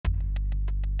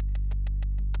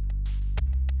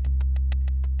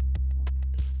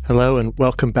Hello and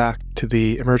welcome back to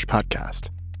the Emerge podcast.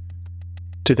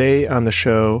 Today on the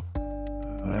show,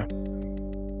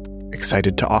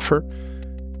 excited to offer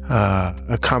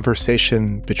a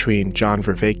conversation between John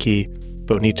Vervaeke,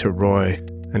 Bonnitta Roy,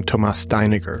 and Thomas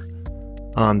Steininger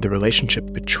on the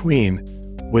relationship between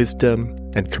wisdom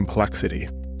and complexity.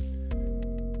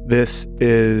 This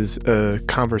is a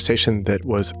conversation that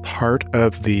was part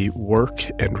of the work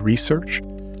and research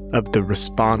of the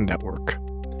RSPND network.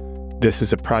 This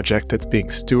is a project that's being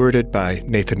stewarded by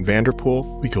Nathan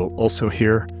Vanderpool, we will also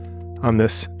hear on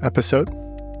this episode.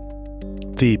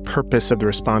 The purpose of the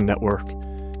RSPND network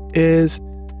is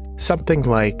something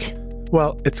like,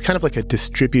 well, it's kind of like a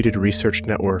distributed research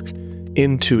network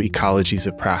into ecologies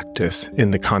of practice in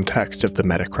the context of the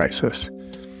meta-crisis.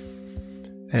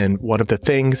 And one of the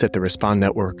things that the RSPND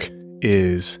network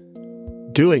is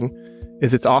doing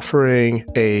is it's offering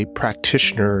a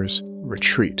practitioner's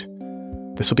retreat.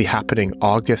 This will be happening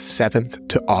August 7th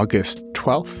to August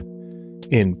 12th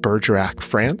in Bergerac,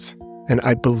 France. And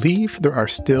I believe there are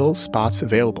still spots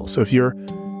available. So if you're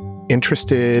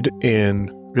interested in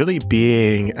really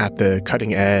being at the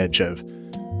cutting edge of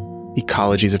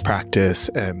ecologies of practice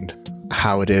and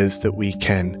how it is that we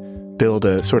can build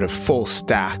a sort of full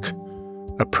stack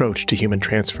approach to human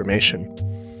transformation,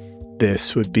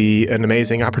 this would be an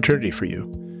amazing opportunity for you.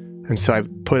 And so I've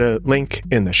put a link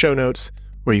in the show notes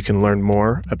where you can learn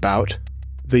more about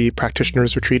the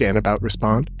practitioner's retreat and about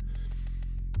RSPND.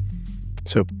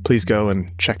 So please go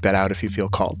and check that out if you feel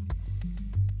called.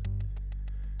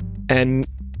 And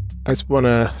I just want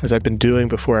to, as I've been doing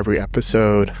before every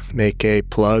episode, make a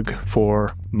plug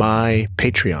for my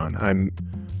Patreon. I'm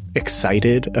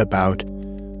excited about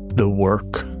the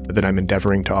work that I'm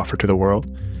endeavoring to offer to the world,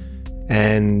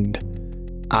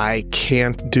 and I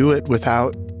can't do it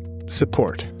without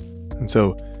support. And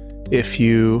so if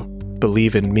you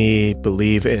believe in me,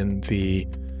 believe in the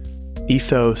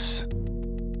ethos,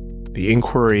 the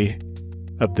inquiry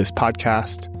of this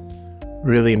podcast,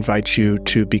 really invite you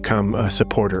to become a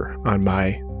supporter on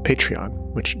my Patreon,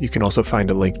 which you can also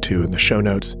find a link to in the show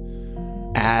notes.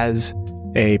 As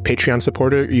a Patreon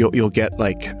supporter, you'll get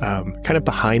like kind of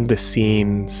behind the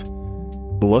scenes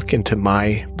look into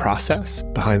my process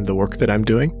behind the work that I'm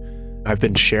doing. I've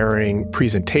been sharing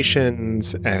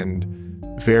presentations and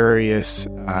various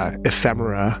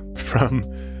ephemera from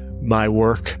my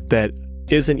work that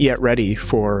isn't yet ready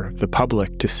for the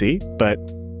public to see, but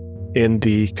in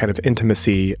the kind of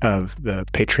intimacy of the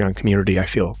Patreon community, I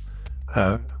feel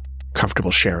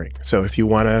comfortable sharing. So if you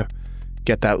want to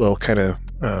get that little kind of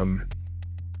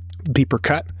deeper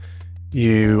cut,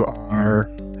 you are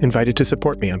invited to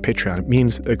support me on Patreon. It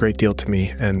means a great deal to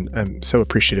me, and I'm so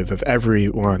appreciative of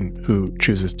everyone who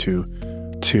chooses to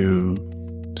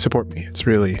support me. It's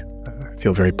really, I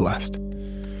feel very blessed.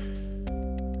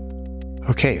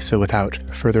 Okay, so without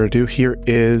further ado, here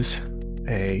is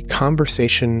a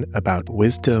conversation about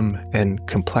wisdom and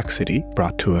complexity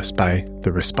brought to us by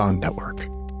the RSPND network.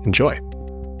 Enjoy.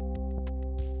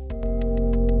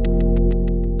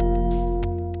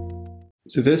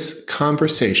 So this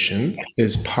conversation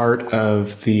is part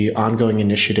of the ongoing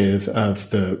initiative of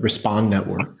the RSPND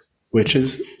network, which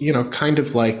is, kind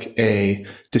of like a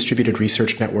distributed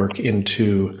research network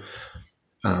into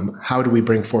how do we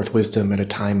bring forth wisdom at a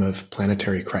time of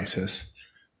planetary crisis.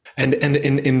 And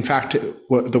in fact,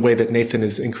 the way that Nathan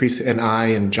is increasing, and I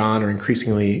and John are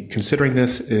increasingly considering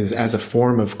this, is as a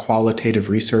form of qualitative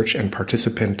research and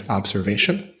participant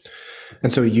observation.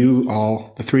 And so you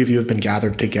all, the three of you, have been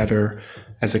gathered together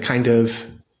as a kind of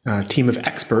team of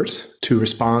experts to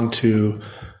respond to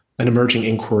an emerging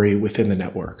inquiry within the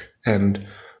network. And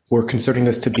we're considering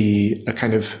this to be a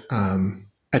kind of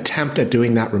attempt at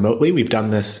doing that remotely. We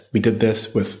did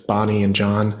this with Bonnie and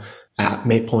John at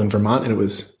Maple in Vermont, and it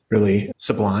was really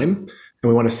sublime. And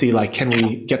we want to see, can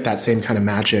we get that same kind of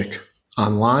magic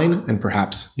online and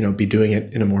perhaps, be doing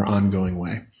it in a more ongoing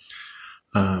way.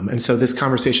 And so this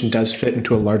conversation does fit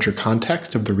into a larger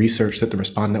context of the research that the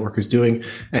RSPND network is doing,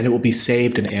 and it will be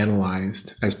saved and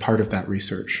analyzed as part of that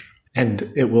research.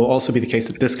 And it will also be the case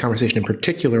that this conversation in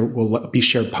particular will be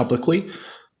shared publicly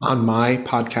on my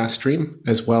podcast stream,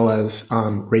 as well as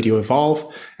on Radio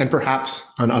Evolve, and perhaps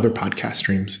on other podcast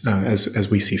streams as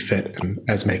we see fit and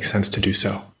as makes sense to do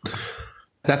so.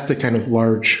 That's the kind of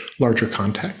larger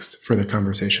context for the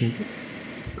conversation.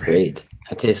 Great.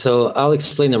 Okay, so I'll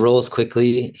explain the roles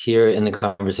quickly here in the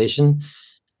conversation.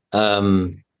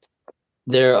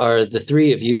 There are the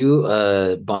three of you,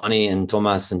 Bonnie and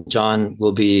Thomas and John,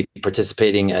 will be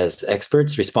participating as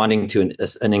experts, responding to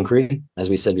an inquiry, as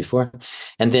we said before.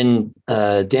 And then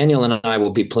Daniel and I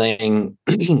will be playing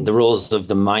the roles of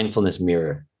the mindfulness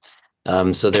mirror.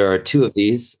 So there are two of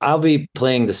these. I'll be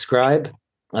playing the scribe,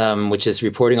 which is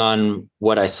reporting on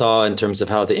what I saw in terms of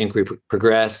how the inquiry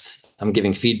progressed. I'm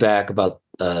giving feedback about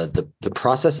the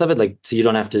process of it, like, so you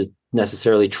don't have to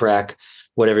necessarily track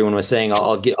what everyone was saying.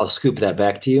 I'll scoop that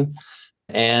back to you.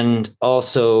 And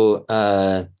also,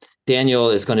 Daniel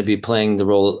is going to be playing the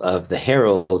role of the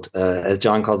herald, as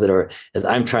John calls it, or as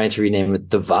I'm trying to rename it,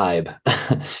 the vibe.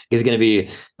 He's going to be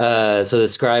so the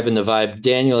scribe and the vibe.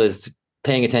 Daniel is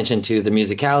paying attention to the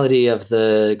musicality of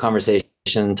the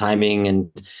conversation, timing and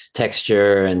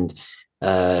texture, and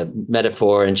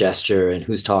metaphor and gesture, and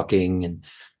who's talking, and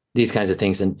these kinds of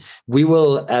things. And we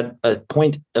will, at a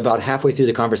point about halfway through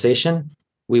the conversation,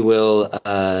 we will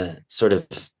sort of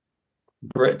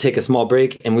take a small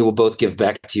break, and we will both give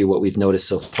back to you what we've noticed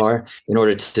so far in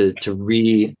order to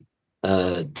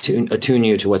attune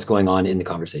you to what's going on in the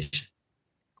conversation.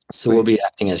 So we'll be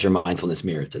acting as your mindfulness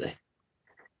mirror today.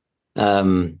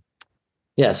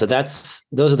 Yeah, so those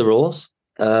are the rules.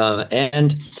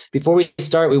 And before we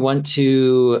start, we want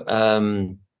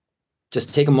to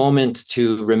just take a moment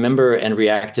to remember and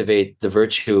reactivate the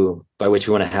virtue by which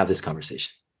we want to have this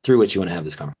conversation, through which you want to have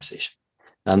this conversation.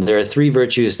 There are three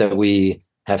virtues that we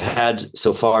have had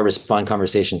so far respond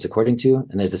conversations according to,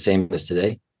 and they're the same as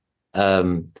today.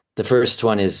 The first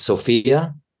one is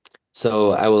Sophia.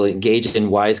 So I will engage in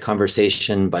wise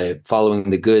conversation by following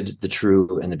the good, the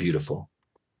true, and the beautiful,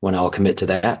 when I'll commit to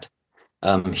that.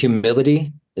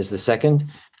 Humility is the second.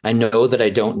 I know that I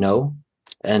don't know.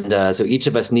 And so each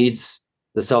of us needs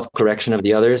the self-correction of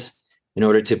the others in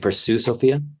order to pursue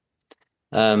Sophia.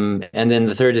 And then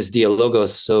the third is dialogos.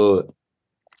 So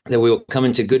that we will come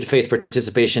into good faith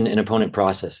participation in opponent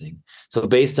processing. So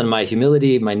based on my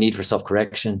humility, my need for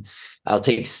self-correction,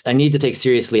 I need to take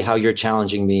seriously how you're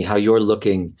challenging me, how you're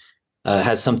looking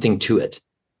has something to it.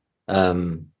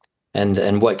 And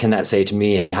what can that say to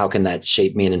me? How can that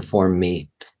shape me and inform me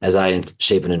as I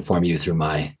shape and inform you through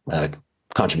my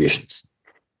contributions?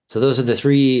 So those are the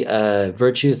three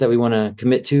virtues that we want to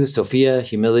commit to: Sophia,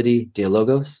 humility,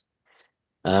 dialogos.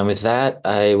 With that,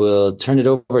 I will turn it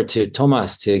over to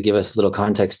Thomas to give us a little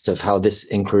context of how this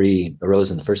inquiry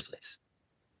arose in the first place.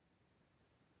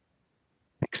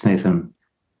 Thanks, Nathan.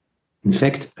 In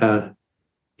fact,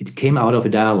 it came out of a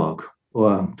dialogue,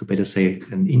 or to better say,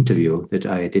 an interview that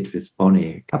I did with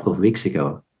Bonnie a couple of weeks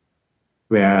ago,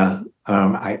 where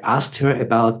I asked her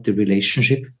about the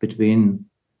relationship between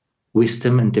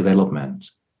wisdom and development.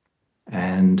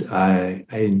 And I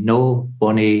know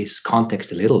Bonnie's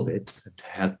context a little bit,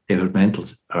 had developmental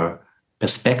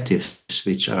perspectives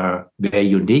which are very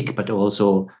unique, but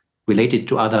also related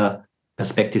to other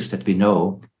perspectives that we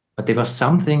know. But there was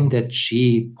something that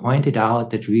she pointed out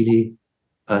that really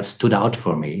stood out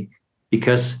for me,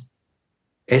 because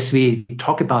as we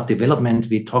talk about development,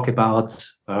 we talk about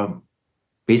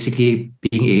basically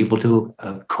being able to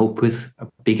cope with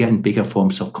bigger and bigger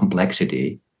forms of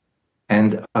complexity.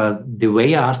 And the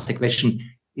way I asked the question,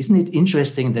 isn't it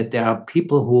interesting that there are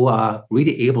people who are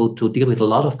really able to deal with a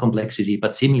lot of complexity,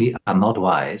 but seemingly are not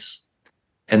wise?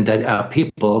 And there are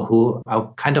people who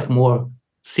are kind of more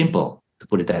simple, to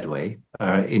put it that way,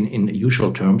 in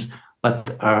usual terms, but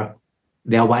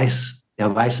they are wise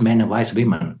men and wise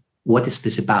women. What is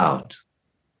this about?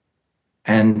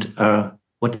 And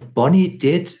what Bonnie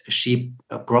did, she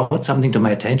brought something to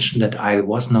my attention that I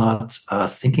was not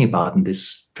thinking about in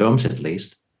these terms, at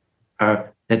least,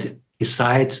 that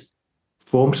beside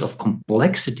forms of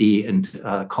complexity and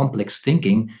complex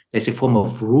thinking, there's a form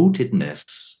of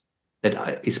rootedness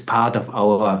that is part of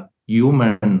our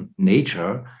human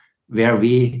nature, where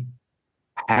we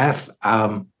have,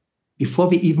 before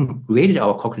we even created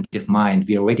our cognitive mind,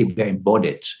 we already were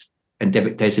embodied. And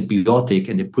there's a biotic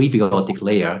and a prebiotic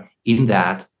layer in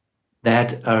that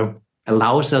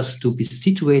allows us to be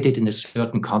situated in a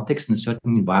certain context, in a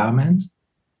certain environment.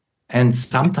 And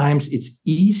sometimes it's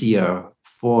easier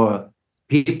for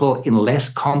people in less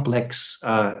complex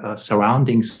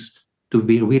surroundings to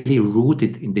be really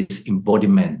rooted in this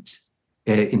embodiment,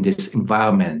 in this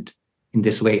environment, in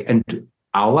this way. And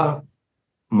our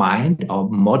mind, our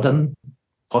modern,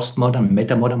 postmodern,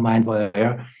 metamodern mind,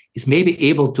 whatever, is maybe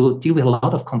able to deal with a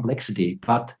lot of complexity,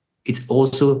 but it's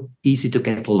also easy to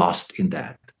get lost in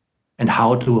that. And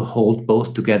how to hold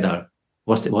both together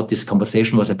was what this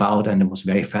conversation was about. And I was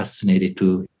very fascinated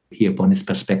to hear Bonnie's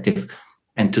perspective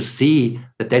and to see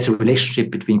that there's a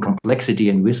relationship between complexity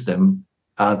and wisdom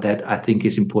that I think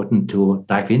is important to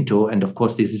dive into. And of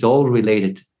course, this is all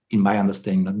related, in my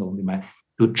understanding, not only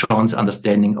to John's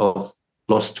understanding of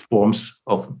lost forms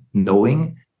of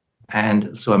knowing.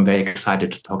 And so I'm very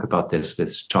excited to talk about this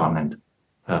with John and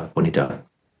Bonnitta.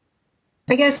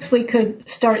 I guess we could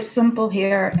start simple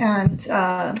here and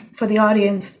for the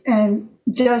audience, and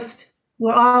just,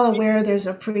 we're all aware there's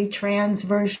a pre-trans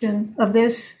version of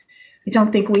this. I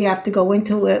don't think we have to go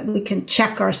into it. We can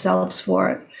check ourselves for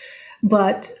it.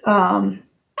 But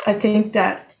I think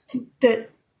that the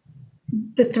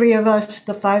three of us,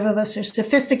 the five of us, are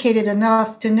sophisticated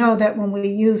enough to know that when we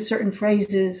use certain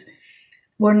phrases,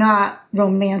 we're not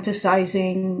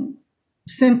romanticizing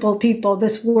simple people.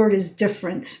 This word is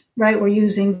different, right? We're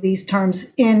using these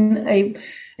terms in a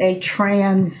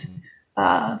trans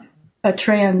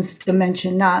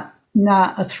dimension, not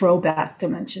a throwback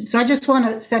dimension. So I just want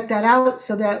to set that out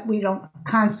so that we don't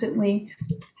constantly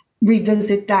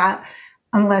revisit that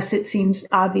unless it seems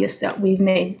obvious that we've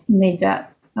made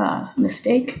that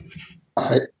mistake.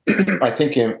 I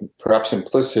think perhaps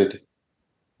implicit.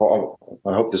 Well,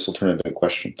 I hope this will turn into a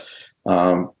question.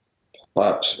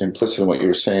 Perhaps implicit in what you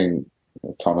were saying,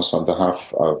 Thomas, on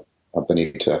behalf of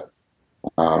Bonnitta,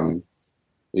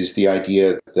 is the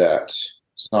idea that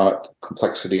it's not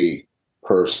complexity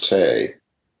per se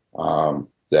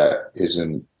that is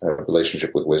in a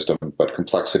relationship with wisdom, but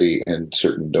complexity in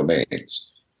certain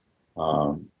domains.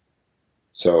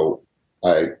 So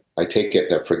I take it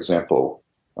that, for example,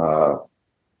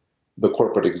 the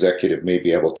corporate executive may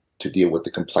be able to deal with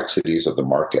the complexities of the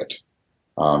market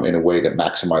in a way that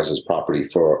maximizes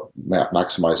profits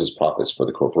for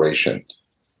the corporation.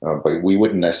 But we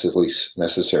wouldn't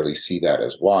necessarily see that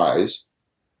as wise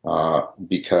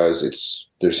because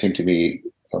there seem to be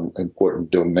important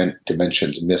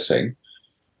dimensions missing.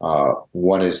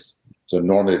 One is the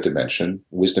normative dimension.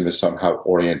 Wisdom is somehow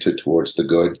oriented towards the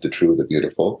good, the true, the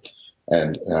beautiful,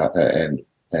 and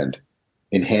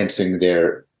enhancing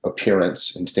their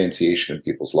appearance, instantiation in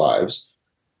people's lives.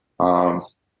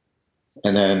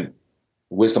 And then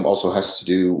wisdom also has to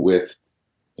do with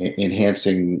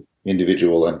enhancing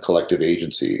individual and collective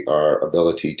agency, our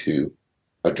ability to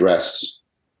address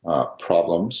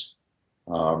problems.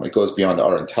 It goes beyond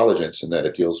our intelligence in that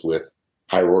it deals with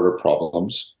higher order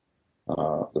problems,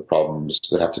 the problems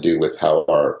that have to do with how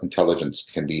our intelligence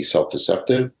can be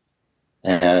self-deceptive,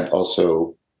 and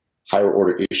also higher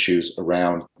order issues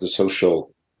around the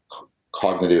social,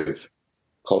 cognitive,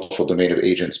 cultural domain of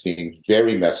agents being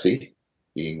very messy,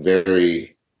 being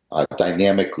very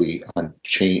dynamically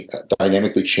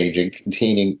changing,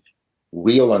 containing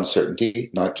real uncertainty,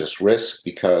 not just risk,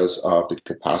 because of the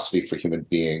capacity for human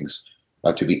beings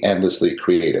to be endlessly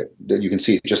creative. You can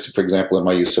see just, for example, in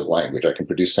my use of language, I can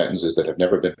produce sentences that have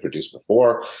never been produced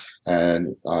before.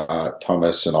 And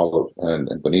Thomas and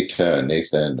Bonnitta and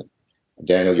Nathan and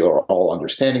Daniel, you're all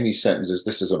understanding these sentences.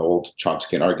 This is an old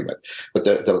Chomskyan argument, but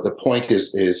the point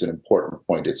is an important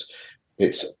point.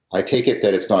 I take it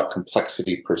that it's not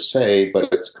complexity per se,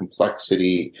 but it's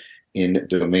complexity in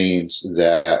domains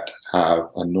that have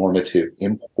a normative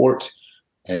import,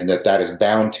 and that is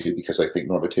bound to, because I think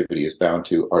normativity is bound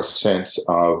to our sense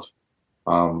of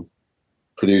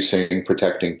producing,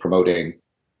 protecting, promoting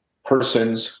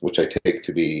persons, which I take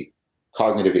to be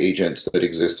cognitive agents that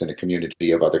exist in a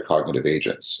community of other cognitive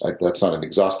agents. That's not an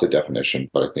exhaustive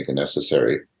definition, but I think a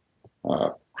necessary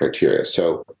criteria.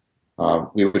 So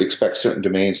we would expect certain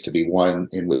domains to be one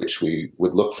in which we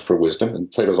would look for wisdom,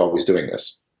 and Plato's always doing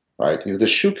this, right? The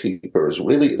shoemaker is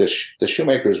really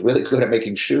good at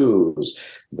making shoes,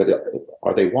 but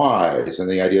are they wise? And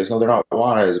the idea is, no, they're not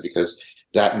wise because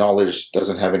that knowledge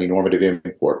doesn't have any normative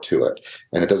import to it,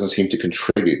 and it doesn't seem to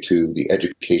contribute to the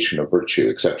education of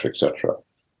virtue, et cetera, et cetera.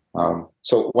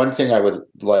 So one thing I would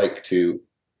like to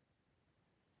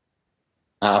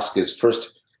ask is,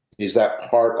 first, is that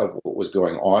part of what was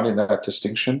going on in that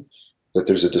distinction, that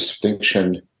there's a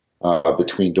distinction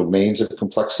between domains of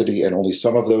complexity, and only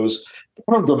some of those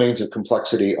domains of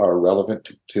complexity are relevant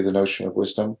to the notion of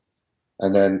wisdom?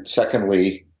 And then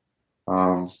secondly,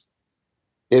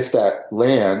 if that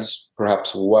lands,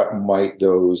 perhaps what might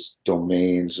those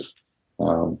dimensions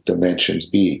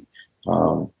be?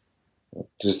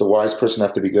 Does the wise person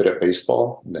have to be good at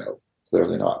baseball? No,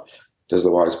 clearly not. Does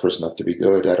the wise person have to be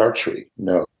good at archery?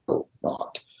 No,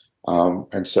 not.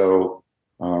 And so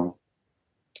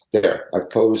there, I've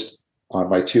posed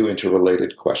my two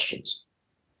interrelated questions.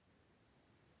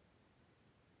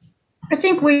 I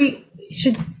think we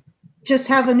should just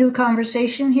have a new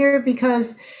conversation here,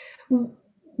 because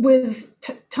with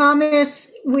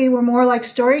Thomas, we were more like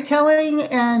storytelling,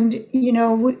 and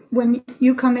when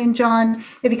you come in, John,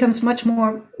 it becomes much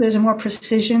more. There's a more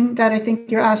precision that I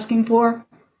think you're asking for.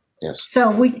 Yes. So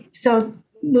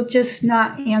we'll just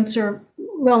not answer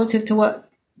relative to what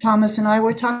Thomas and I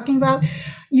were talking about.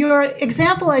 Your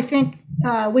example, I think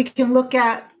we can look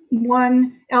at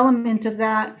one element of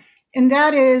that, and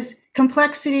that is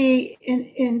complexity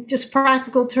in just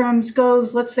practical terms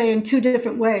goes, let's say, in two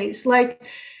different ways. Like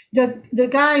the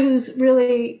guy who's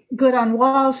really good on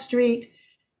Wall Street,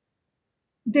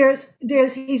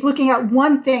 he's looking at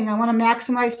one thing. I want to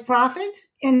maximize profits.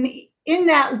 And in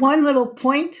that one little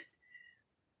point,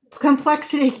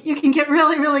 complexity, you can get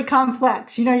really, really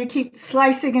complex. You keep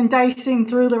slicing and dicing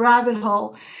through the rabbit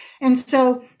hole. And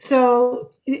so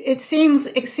it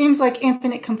seems like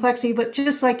infinite complexity, but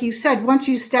just like you said, once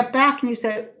you step back and you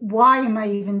say, why am I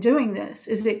even doing this?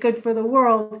 Is it good for the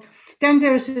world? Then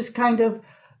there's this kind of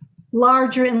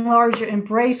larger and larger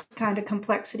embrace kind of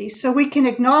complexity. So we can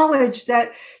acknowledge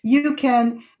that you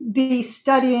can be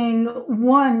studying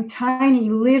one tiny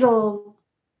little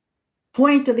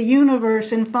point of the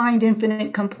universe and find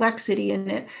infinite complexity in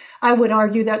it. I would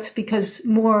argue that's because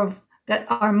that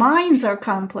our minds are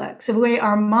complex, the way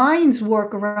our minds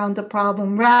work around the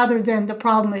problem rather than the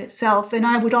problem itself. And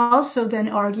I would also then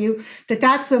argue that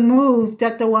that's a move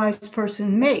that the wise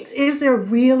person makes. Is there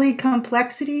really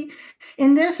complexity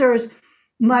in this, or is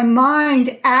my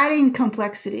mind adding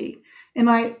complexity? Am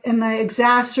I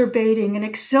exacerbating and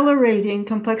accelerating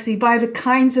complexity by the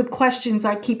kinds of questions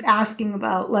I keep asking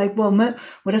about? Like, well,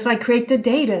 what if I create the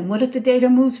data? And what if the data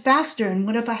moves faster? And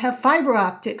what if I have fiber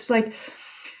optics? Like,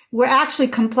 we're actually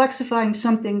complexifying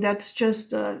something that's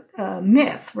just a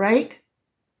myth, right?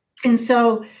 And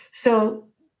so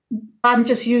I'm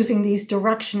just using these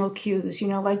directional cues,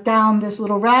 like down this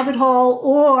little rabbit hole,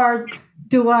 or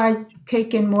do I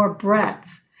take in more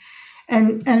breadth?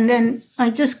 And then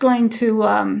I'm just going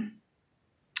to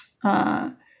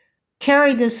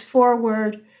carry this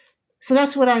forward. So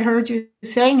that's what I heard you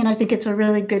saying, and I think it's a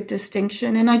really good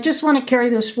distinction. And I just want to carry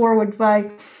this forward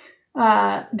by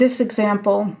this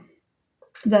example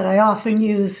that I often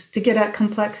use to get at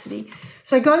complexity.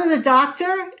 So I go to the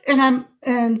doctor, and I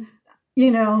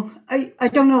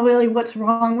don't know really what's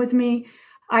wrong with me.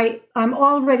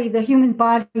 The human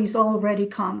body's already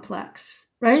complex,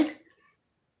 right?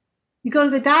 You go to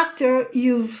the doctor,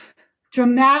 you've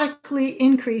dramatically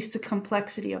increased the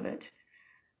complexity of it.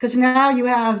 Because now you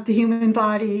have the human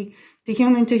body, the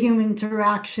human-to-human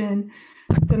interaction,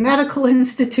 the medical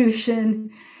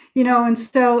institution, and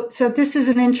so this is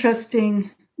an interesting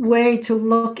way to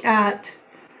look at,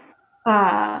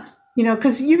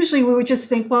 because usually we would just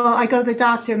think, well, I go to the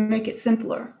doctor and make it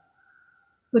simpler.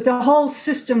 But the whole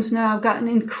system's now gotten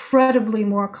incredibly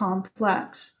more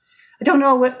complex. I don't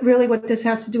know what this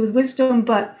has to do with wisdom,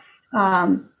 but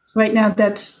right now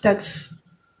that's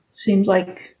seems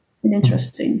like an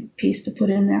interesting piece to put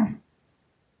in there.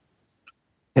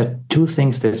 There are two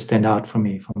things that stand out for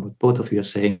me from what both of you are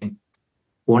saying.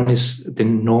 One is the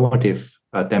normative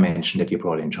dimension that you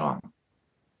brought in, John.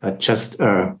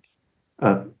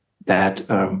 That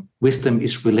wisdom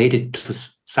is related to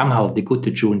somehow the good,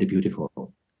 the true, and the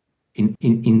beautiful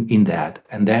in that.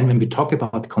 And then when we talk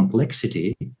about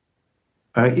complexity,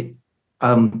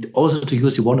 also to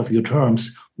use one of your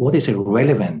terms, what is a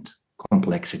relevant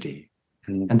complexity?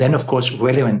 And then, of course,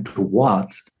 relevant to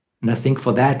what? And I think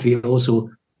for that, we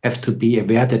also have to be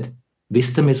aware that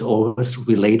wisdom is always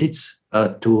related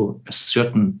to a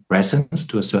certain presence,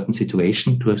 to a certain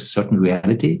situation, to a certain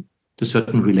reality, to a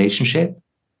certain relationship.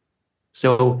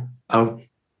 So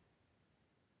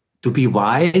to be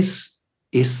wise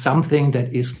is something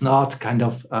that is not kind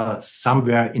of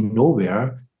somewhere in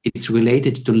nowhere. It's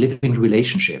related to living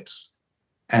relationships.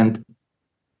 And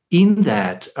in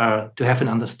that, to have an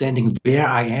understanding where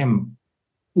I am,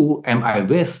 who am I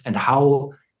with, and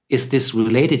how is this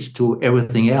related to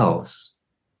everything else,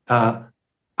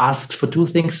 asks for two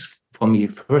things for me.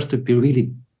 First, to be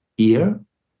really here,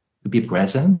 to be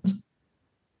present,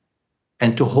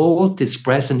 and to hold this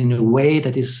present in a way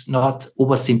that is not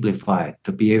oversimplified,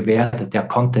 to be aware that there are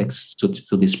contexts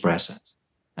to this presence.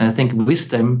 And I think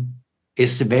wisdom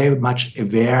is very much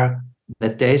aware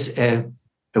that there is a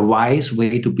wise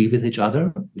way to be with each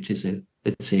other, which is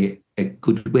let's say a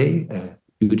good way, a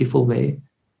beautiful way,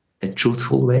 a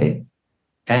truthful way.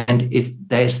 And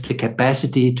there's the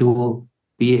capacity to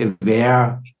be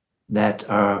aware that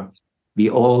we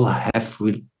all have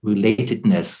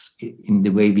relatedness in the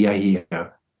way we are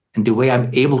here. And the way I'm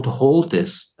able to hold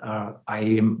this, I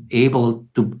am able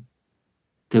to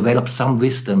develop some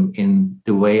wisdom in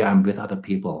the way I'm with other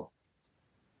people.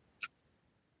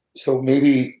 So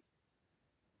maybe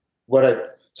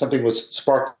something was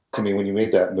sparked to me when you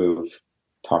made that move,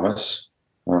 Thomas.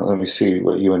 Let me see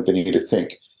what you and Bonnitta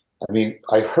think. I mean,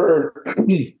 I heard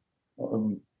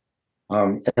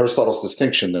Aristotle's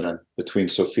distinction then between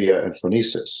Sophia and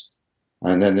phronesis,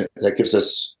 and then that gives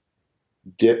us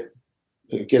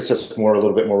a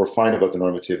little bit more refined about the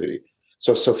normativity.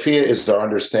 So Sophia is our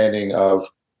understanding of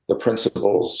the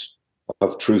principles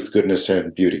of truth, goodness,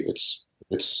 and beauty. It's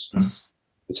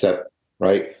that,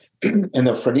 right? And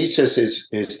the phronesis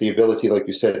is the ability, like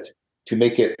you said, to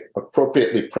make it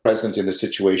appropriately present in the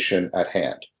situation at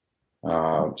hand.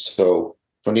 So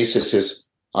phronesis is,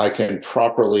 I can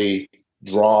properly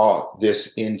draw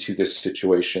this into this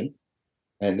situation.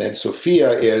 And then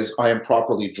Sophia is, I am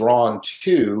properly drawn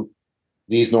to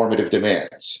these normative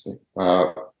demands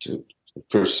to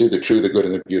pursue the true, the good,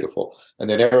 and the beautiful. And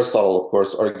then Aristotle, of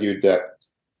course, argued that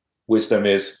wisdom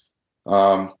is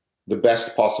the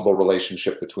best possible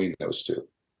relationship between those two.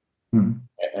 Mm-hmm.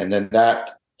 And then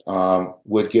that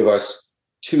would give us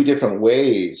two different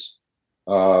ways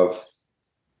of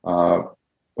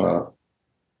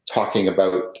talking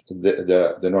about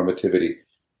the normativity.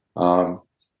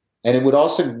 And it would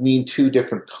also mean two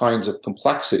different kinds of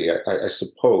complexity, I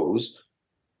suppose.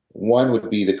 One would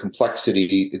be the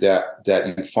complexity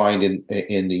that you find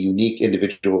in the unique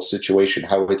individual situation,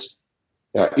 how it's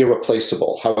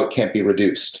irreplaceable, how it can't be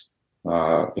reduced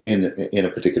in a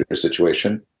particular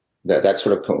situation. That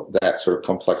sort of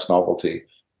complex novelty,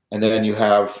 and then you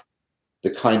have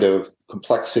the kind of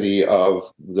complexity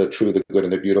of the true, the good,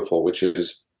 and the beautiful, which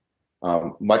is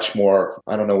much more.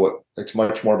 I don't know what it's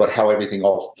much more about how everything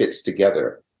all fits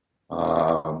together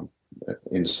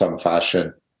in some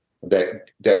fashion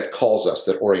that calls us,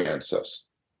 that orients us.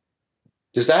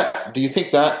 Do you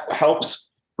think that helps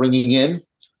bringing in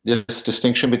this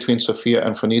distinction between Sophia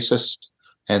and phronesis,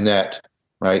 and that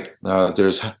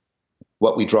there's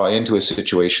what we draw into a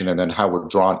situation and then how we're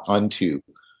drawn onto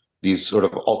these sort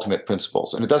of ultimate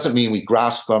principles. And it doesn't mean we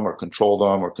grasp them or control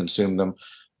them or consume them,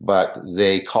 but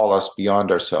they call us beyond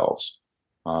ourselves.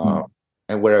 And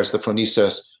whereas the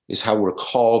phronesis is how we're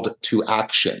called to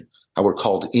action, how we're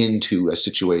called into a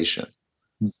situation.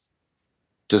 How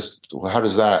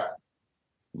does that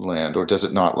land, or does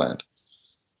it not land?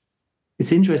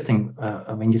 It's interesting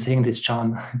when you're saying this,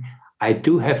 John. I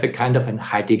do have a kind of an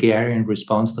Heideggerian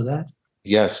response to that.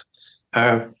 Yes,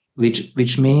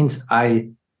 which means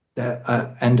I'm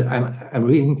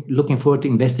really looking forward to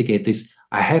investigate this.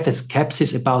 I have a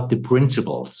skepsis about the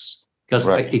principles because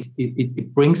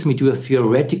it brings me to a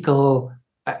theoretical,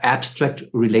 abstract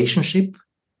relationship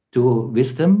to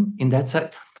wisdom in that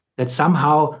side. That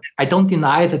somehow, I don't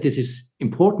deny that this is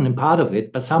important and part of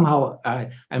it, but somehow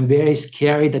I'm very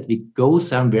scared that we go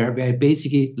somewhere where I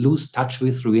basically lose touch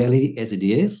with reality as it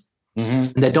is.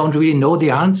 Mm-hmm. And I don't really know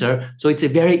the answer. So it's a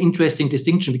very interesting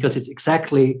distinction because it's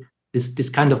exactly this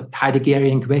kind of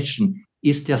Heideggerian question.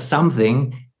 Is there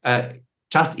something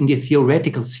just in the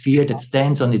theoretical sphere that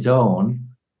stands on its own,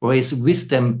 or is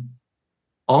wisdom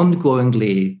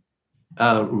ongoingly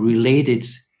related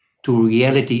to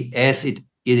reality as it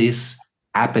is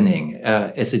happening,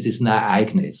 as it is an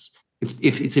Ereignis?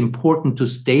 If it's important to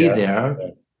stay there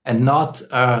and not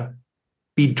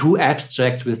be too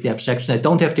abstract with the abstraction. I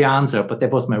don't have the answer, but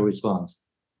that was my response.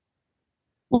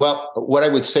 Well, what I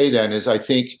would say then is I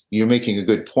think you're making a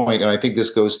good point, and I think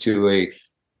this goes to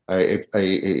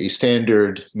a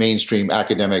standard mainstream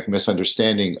academic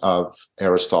misunderstanding of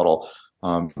Aristotle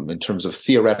in terms of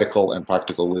theoretical and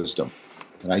practical wisdom.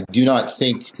 And I do not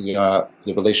think the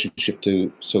relationship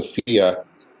to Sophia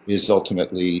is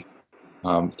ultimately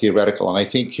theoretical. And I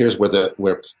think here's where the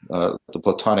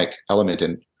Platonic element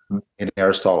in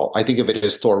Aristotle, I think of it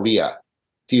as theoria,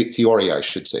 I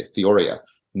should say, theoria,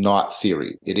 not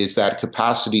theory. It is that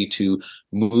capacity to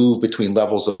move between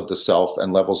levels of the self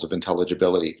and levels of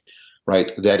intelligibility,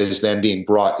 right? That is then being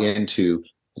brought into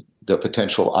the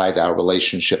potential our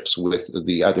relationships with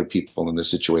the other people in the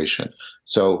situation.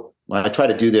 So I try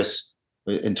to do this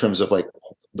in terms of like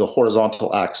the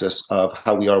horizontal axis of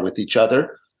how we are with each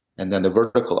other, and then the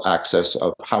vertical axis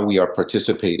of how we are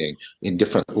participating in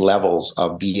different levels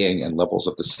of being and levels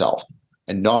of the self,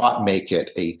 and not make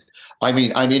it I'm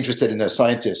interested in a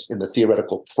scientist in the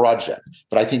theoretical project,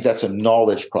 but I think that's a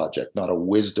knowledge project, not a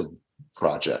wisdom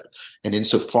project. And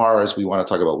insofar as we want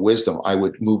to talk about wisdom, I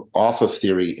would move off of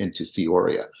theory into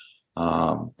theoria.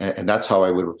 And that's how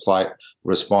I would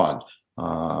respond.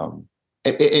 And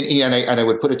I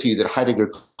would put it to you that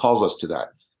Heidegger calls us to that,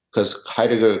 because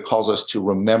Heidegger calls us to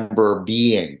remember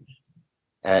being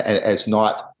as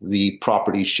not the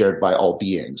property shared by all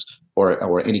beings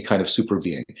or any kind of super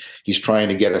being. He's trying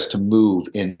to get us to move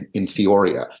in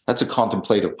theoria. That's a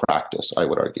contemplative practice, I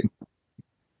would argue.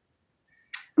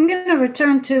 I'm going to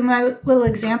return to my little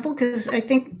example because I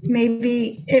think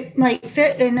maybe it might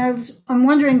fit. And I'm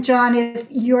wondering, John, if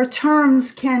your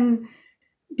terms can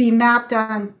be mapped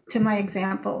on to my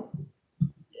example.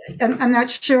 I'm not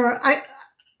sure.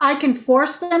 I can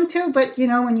force them to, but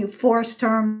when you force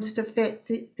terms to fit,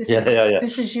 this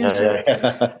is usually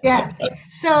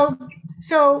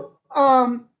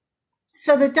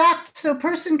So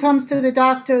person comes to the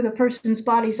doctor, the person's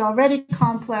body's already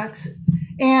complex.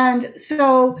 And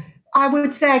so I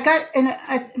would say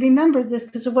I remembered this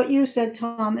because of what you said,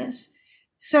 Thomas.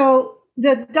 So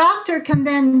the doctor can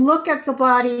then look at the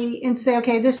body and say,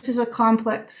 okay, this is a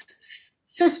complex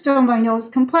system. I know its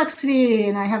complexity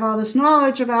and I have all this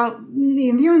knowledge about the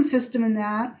immune system and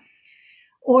that.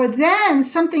 Or then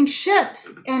something shifts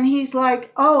and he's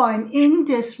like, oh, I'm in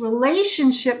this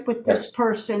relationship with this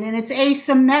person and it's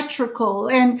asymmetrical,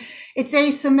 and it's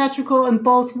asymmetrical in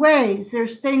both ways.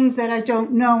 There's things that I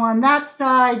don't know on that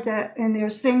side and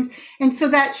there's things. And so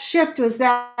that shift was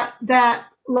that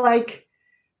like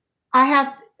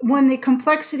when the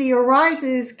complexity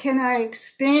arises, can I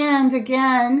expand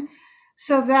again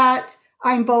so that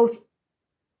I'm both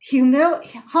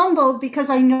humbled because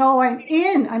I know I'm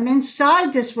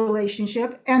inside this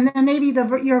relationship. And then maybe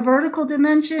your vertical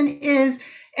dimension is,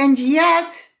 and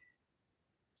yet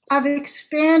I've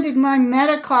expanded my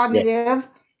metacognitive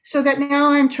so that now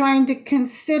I'm trying to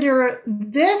consider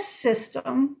this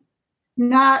system,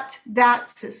 not that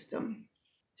system.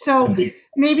 So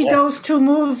maybe those two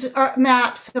moves are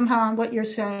maps somehow on what you're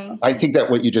saying. I think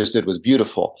that what you just did was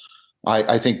beautiful.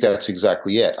 I think that's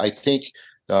exactly it. I think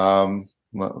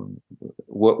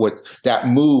what that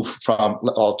move from,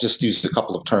 I'll just use a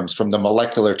couple of terms, from the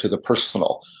molecular to the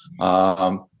personal,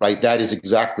 right? That is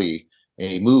exactly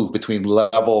a move between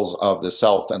levels of the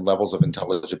self and levels of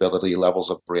intelligibility,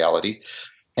 levels of reality.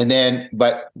 And then,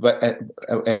 then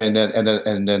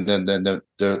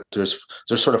there's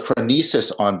sort of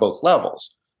phronesis on both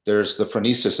levels. There's the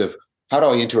phronesis of how do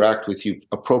I interact with you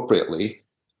appropriately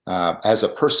as a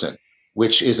person,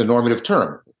 which is a normative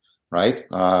term, right?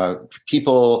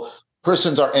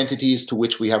 Persons are entities to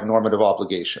which we have normative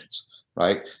obligations,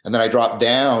 right? And then I drop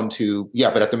down to,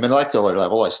 but at the molecular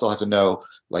level, I still have to know,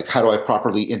 like, how do I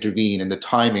properly intervene in the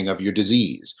timing of your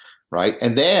disease, right?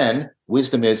 And then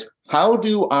wisdom is, how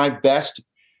do I best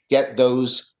get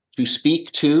those to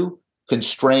speak to,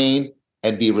 constrain,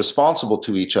 and be responsible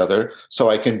to each other so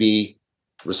I can be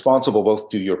responsible both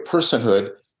to your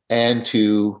personhood and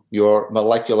to your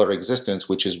molecular existence,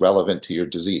 which is relevant to your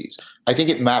disease. I think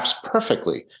it maps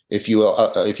perfectly if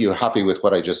you're happy with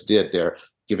what I just did there,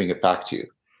 giving it back to you.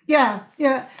 Yeah.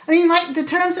 I mean, the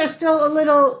terms are still a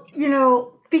little,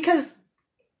 because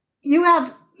you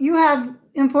have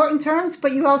important terms,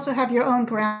 but you also have your own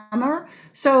grammar.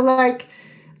 So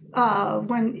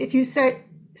if you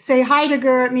say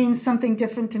Heidegger, it means something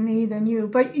different to me than you.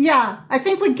 But I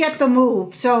think we get the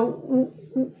move. So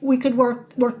we could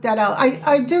work that out.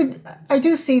 I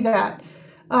do see that.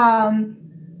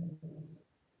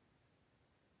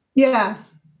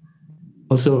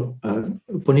 Also,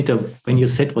 Bonnitta, when you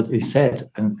said what you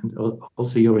said, and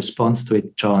also your response to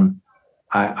it, John,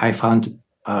 I found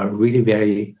really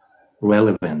very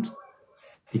relevant,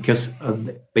 because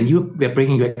when you were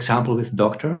bringing your example with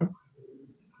doctor,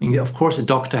 I mean, of course, a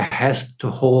doctor has to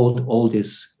hold all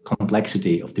this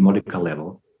complexity of the molecular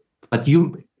level. But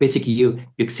you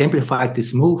exemplified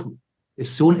this move as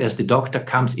soon as the doctor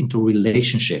comes into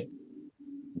relationship.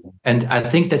 And I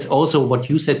think that's also what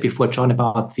you said before, John,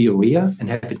 about theoria, and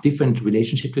have a different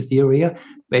relationship to theoria,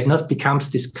 where it not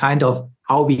becomes this kind of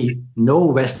how we know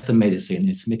Western medicine.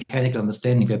 It's mechanical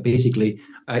understanding, where basically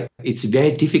it's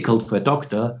very difficult for a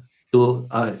doctor to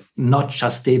not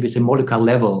just stay with the molecular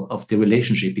level of the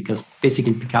relationship, because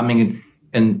basically becoming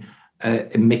a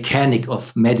mechanic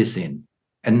of medicine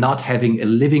and not having a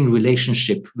living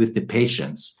relationship with the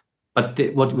patients. But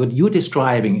what you're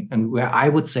describing, and where I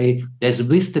would say there's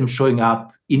wisdom showing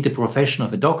up in the profession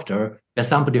of a doctor, where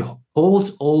somebody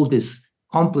holds all this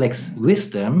complex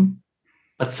wisdom,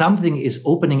 but something is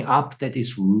opening up that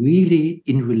is really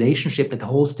in relationship, that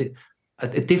holds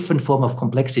a different form of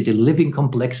complexity, living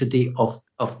complexity of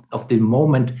the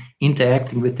moment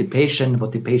interacting with the patient,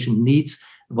 what the patient needs,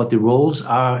 what the roles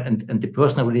are, and the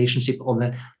personal relationship, all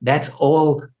that. That's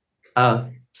all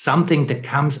something that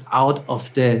comes out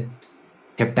of the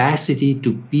capacity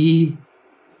to be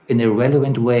in a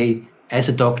relevant way as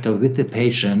a doctor with the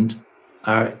patient,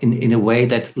 in a way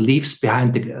that leaves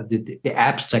behind the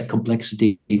abstract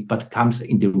complexity, but comes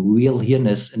in the real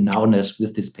here-ness and now-ness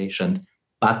with this patient,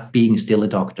 but being still a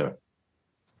doctor.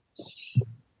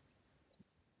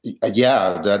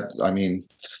 Yeah,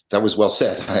 that was well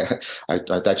said.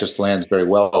 That just lands very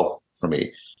well for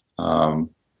me. I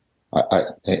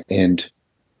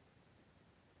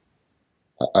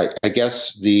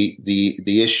guess the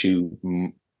issue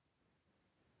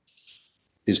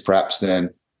is perhaps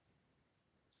then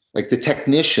like the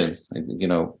technician,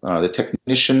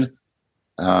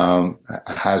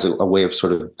 has a way of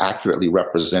sort of accurately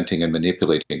representing and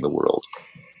manipulating the world.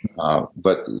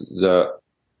 But the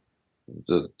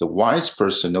wise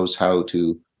person knows how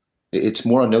to, it's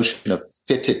more a notion of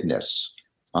fittedness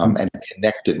and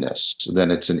connectedness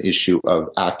than it's an issue of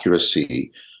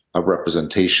accuracy of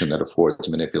representation that affords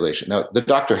manipulation. Now, the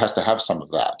doctor has to have some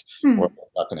of that, or they're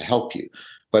not going to help you.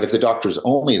 But if the doctor's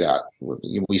only that,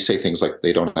 we say things like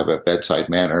they don't have a bedside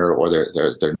manner, or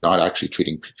they're not actually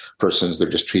treating persons, they're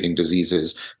just treating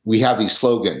diseases. We have these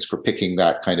slogans for picking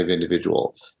that kind of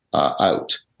individual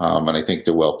out, and I think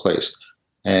they're well placed.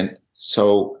 And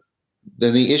so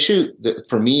then the issue that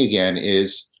for me again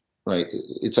is, right,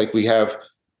 it's like we have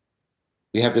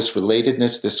this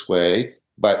relatedness this way,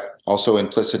 but also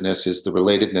implicitness is the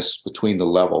relatedness between the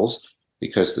levels,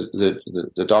 because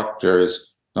the doctor is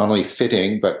not only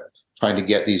fitting, but trying to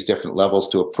get these different levels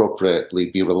to appropriately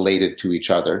be related to each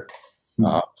other.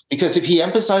 Because if he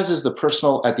emphasizes the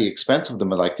personal at the expense of the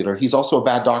molecular, he's also a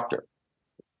bad doctor,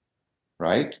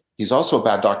 right? He's also a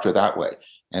bad doctor that way.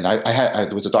 And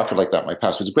there was a doctor like that in my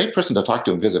past. He was a great person to talk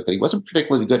to and visit, but he wasn't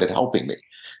particularly good at helping me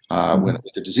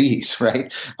with the disease,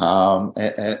 right?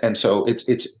 And so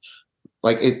it's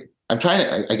like it.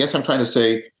 I guess I'm trying to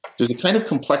say there's a kind of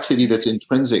complexity that's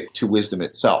intrinsic to wisdom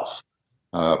itself.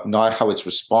 Not how it's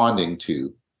responding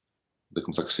to the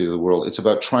complexity of the world. It's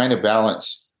about trying to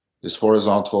balance this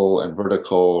horizontal and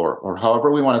vertical, or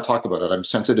however we want to talk about it. I'm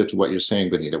sensitive to what you're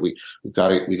saying, Bonnitta. We got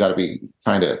to be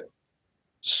trying to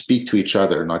speak to each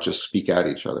other, not just speak at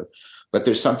each other. But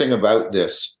there's something about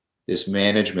this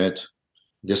management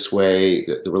this way,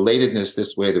 the relatedness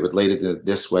this way, the relatedness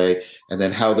this way, and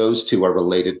then how those two are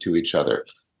related to each other.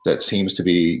 That seems to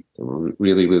be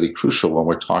really, really crucial when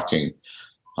we're talking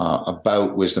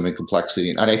about wisdom and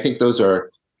complexity. And I think those are,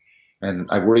 and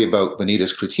I worry about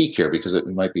Bonnitta's critique here because it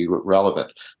might be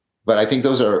relevant, but I think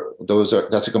that's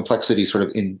a complexity sort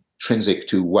of intrinsic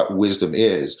to what wisdom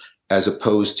is, as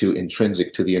opposed to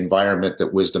intrinsic to the environment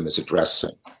that wisdom is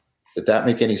addressing. Did that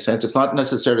make any sense? It's not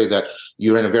necessarily that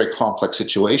you're in a very complex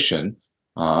situation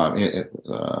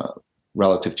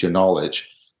relative to your knowledge,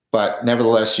 but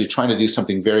nevertheless, you're trying to do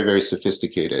something very, very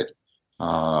sophisticated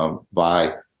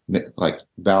by like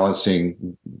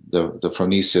balancing the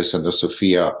phronesis and the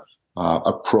Sophia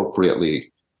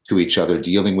appropriately to each other,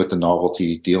 dealing with the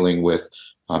novelty, dealing with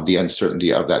the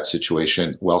uncertainty of that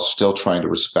situation, while still trying to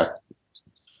respect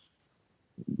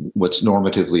what's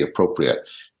normatively appropriate.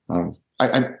 I'm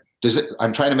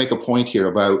trying to make a point here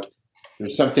about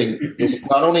there's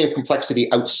not only a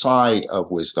complexity outside of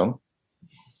wisdom,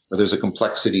 but there's a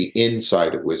complexity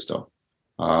inside of wisdom.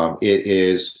 It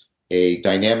is a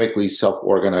dynamically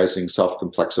self-organizing,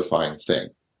 self-complexifying thing.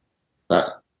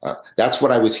 That's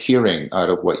what I was hearing out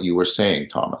of what you were saying,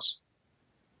 Thomas.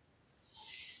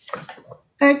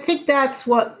 I think that's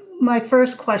what my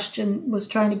first question was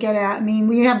trying to get at. I mean,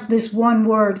 we have this one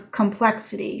word,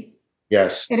 complexity.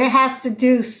 Yes. And it has to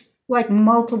do like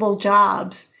multiple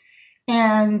jobs.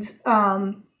 And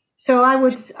so I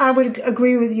would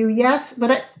agree with you, yes,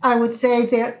 but I would say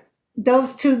that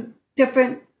those two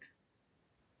different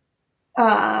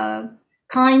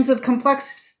kinds of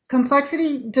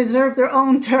complexity deserve their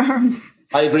own terms.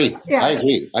 I agree. Yeah. I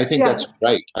agree. I think that's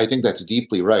right. I think that's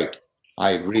deeply right.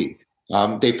 I agree.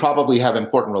 They probably have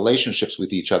important relationships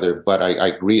with each other, but I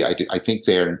agree. I think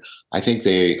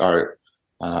they are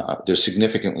they're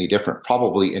significantly different,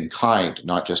 probably in kind,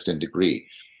 not just in degree.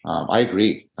 I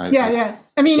agree. I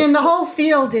mean, and the whole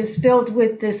field is filled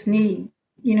with this need.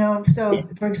 So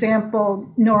for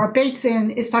example, Nora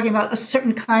Bateson is talking about a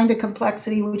certain kind of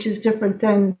complexity, which is different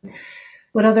than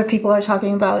what other people are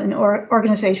talking about in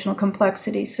organizational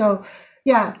complexity. So,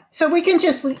 so we can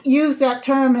just use that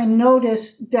term and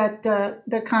notice that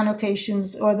the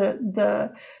connotations or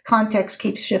the context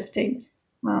keeps shifting.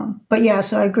 But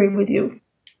so I agree with you.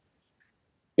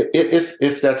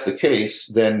 If that's the case,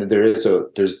 then there's a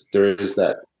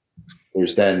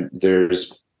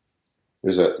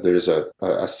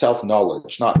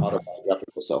self-knowledge, not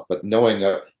autobiographical self, but knowing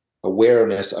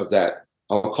awareness of that.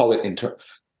 I'll call it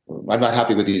I'm not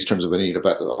happy with these terms of Bonnitta,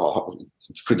 but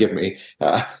forgive me.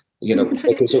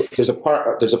 There's a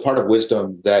part of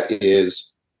wisdom that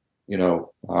is,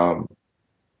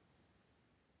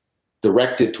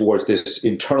 directed towards this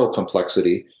internal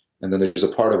complexity, and then there's a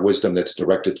part of wisdom that's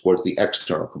directed towards the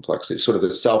external complexity, sort of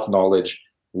the self-knowledge,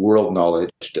 world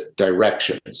knowledge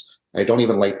directions. I don't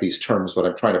even like these terms, but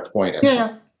I'm trying to point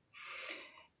at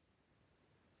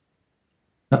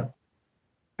something.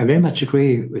 I very much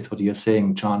agree with what you're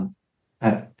saying, John.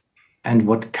 And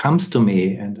what comes to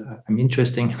me, and I'm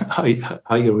interested how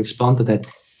you respond to that,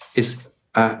 is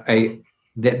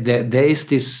there is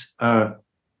this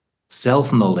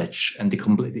self-knowledge and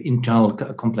the internal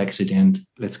complexity, and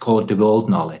let's call it the world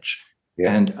knowledge.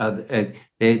 Yeah. And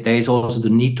there is also the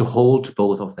need to hold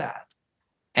both of that.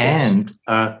 And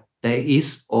there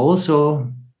is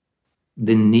also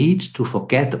the need to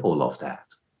forget all of that.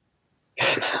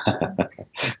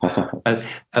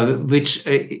 Which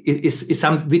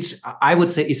which I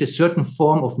would say is a certain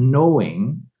form of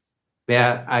knowing,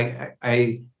 where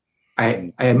I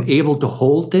am able to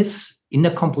hold this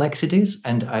inner complexities,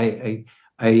 and I'm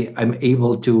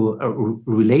able to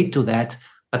relate to that,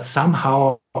 but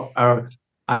somehow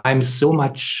I'm so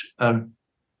much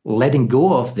letting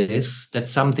go of this that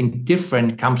something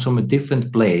different comes from a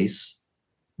different place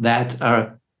that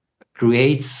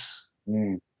creates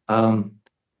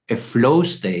a flow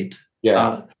state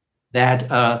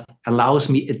that allows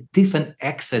me a different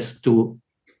access to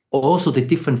also the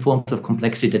different forms of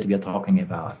complexity that we are talking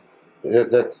about.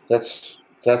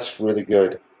 That's really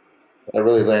good. That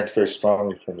really lands very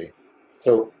strongly for me.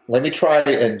 So let me try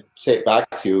and say it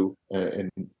back to you in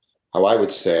how I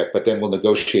would say it, but then we'll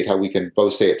negotiate how we can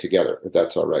both say it together, if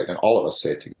that's all right, and all of us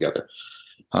say it together.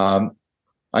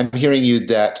 I'm hearing you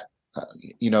that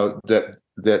the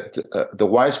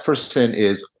wise person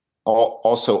is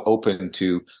also open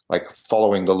to like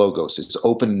following the logos. It's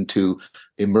open to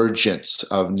emergence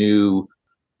of new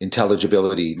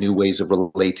intelligibility, new ways of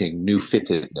relating, new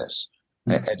fittedness.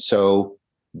 And so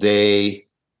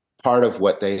part of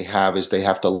what they have is they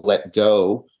have to let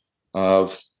go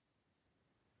of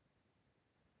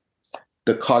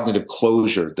the cognitive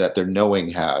closure that their knowing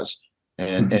has,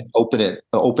 and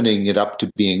opening it up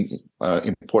to being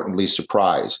importantly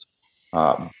surprised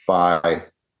by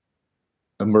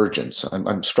emergence.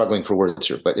 I'm struggling for words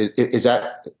here, but is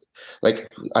that like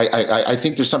I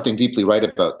think there's something deeply right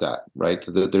about that, right?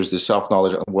 There's this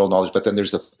self-knowledge and world knowledge, but then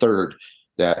there's the third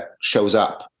that shows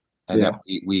up, and that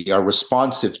we are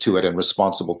responsive to it and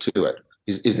responsible to it.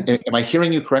 Am I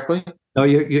hearing you correctly? No,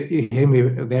 you hear me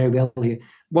very well here.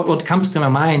 What comes to my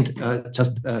mind,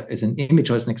 just as an image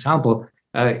or as an example,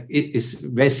 is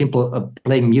very simple: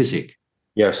 playing music.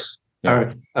 Yes.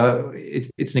 Yeah.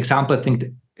 It's an example. I think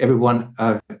that everyone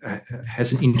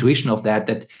has an intuition of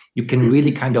that you can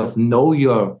really kind of know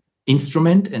your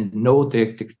instrument and know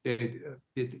the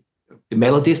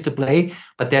melodies to play,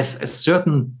 but there's a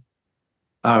certain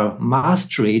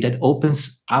mastery that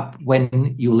opens up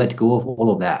when you let go of all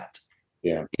of that.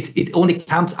 Yeah, it only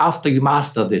comes after you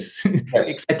master this. Yes.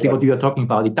 Exactly what you are talking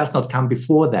about. It does not come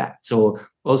before that. So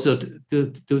also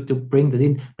to bring that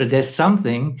in, but there's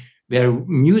something where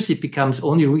music becomes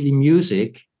only really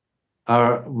music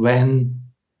when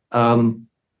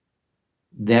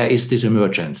there is this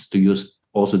emergence, to use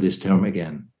also this term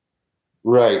again.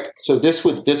 Right. So this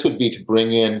would be to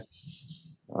bring in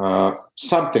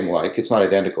something like, it's not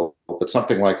identical, but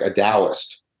something like a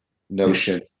Taoist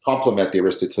notion, complement the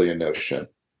Aristotelian notion,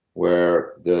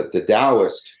 where the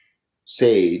Taoist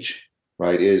sage,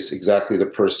 right, is exactly the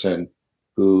person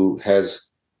who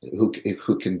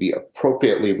can be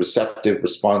appropriately receptive,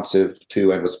 responsive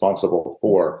to, and responsible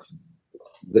for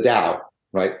the Tao,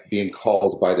 right, being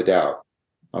called by the Tao.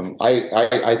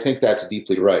 I think that's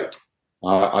deeply right.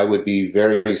 I would be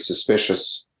very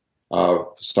suspicious of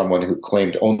someone who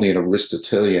claimed only an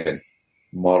Aristotelian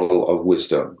model of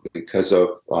wisdom, because of,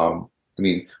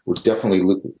 we're definitely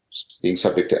being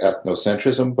subject to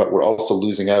ethnocentrism, but we're also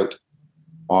losing out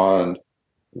on,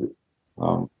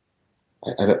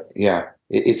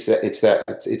 it's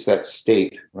that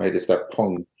state, right? It's that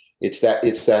pung. It's that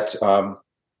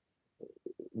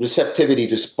receptivity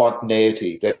to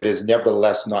spontaneity that is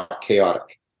nevertheless not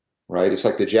chaotic, right? It's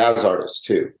like the jazz artist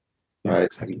too, right?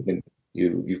 Exactly.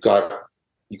 You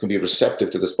can be receptive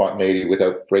to the spontaneity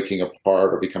without breaking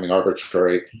apart or becoming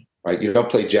arbitrary, right? You don't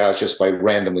play jazz just by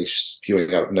randomly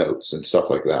spewing out notes and stuff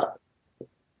like that.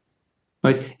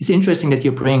 It's interesting that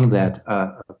you bring that,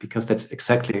 because that's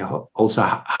exactly how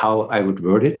I would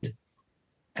word it.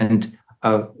 And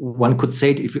one could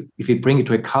say, if we bring it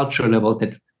to a cultural level,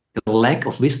 that the lack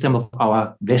of wisdom of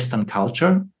our Western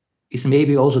culture is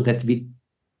maybe also that we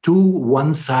too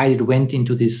one-sided went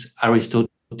into this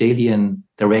Aristotelian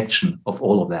direction of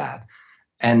all of that.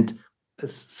 And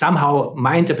somehow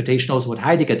my interpretation also what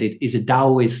Heidegger did is a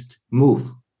Taoist move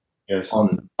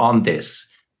on this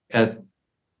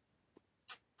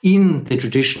in the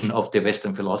tradition of the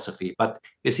Western philosophy. But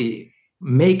you see,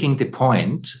 making the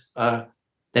point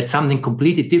that something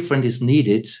completely different is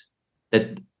needed,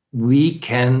 that we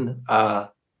can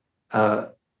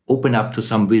open up to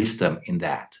some wisdom in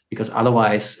that, because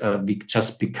otherwise we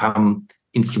just become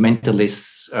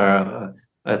instrumentalists,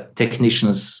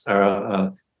 technicians,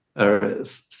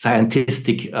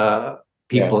 scientific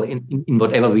people in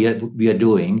whatever we are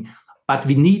doing. But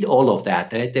we need all of that.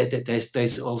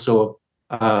 There's also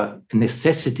a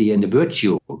necessity and a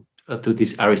virtue to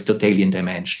this Aristotelian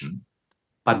dimension.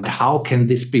 But how can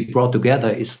this be brought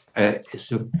together is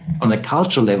on a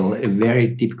cultural level, a very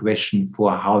deep question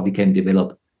for how we can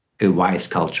develop a wise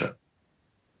culture.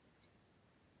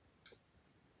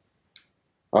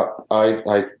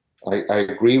 I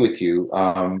agree with you.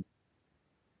 I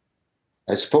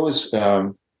suppose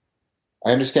I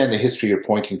understand the history you're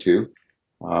pointing to.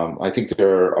 I think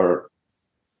there's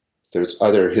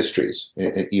other histories,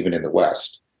 even in the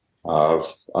West,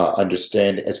 of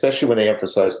understanding, especially when they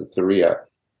emphasize the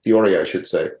theoria, I should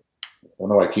say. I don't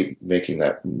know why I keep making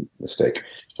that mistake.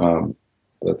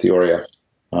 The theoria.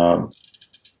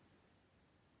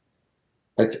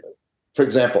 For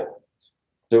example,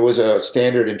 there was a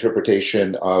standard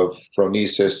interpretation of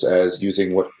phronesis as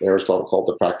using what Aristotle called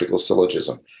the practical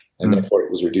syllogism, and therefore it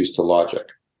was reduced to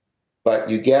logic. But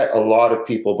you get a lot of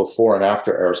people before and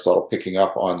after Aristotle picking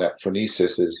up on that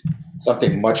phronesis is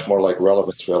something much more like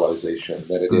relevance realization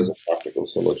than it is a practical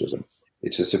syllogism.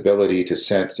 It's this ability to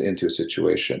sense into a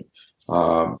situation.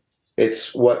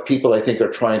 It's what people, I think,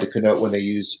 are trying to connote when they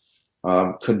use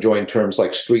conjoined terms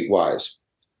like streetwise.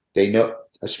 They know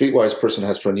a streetwise person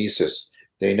has phronesis.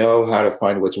 They know how to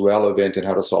find what's relevant and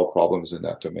how to solve problems in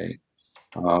that domain.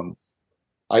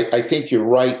 I think you're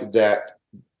right that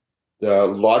the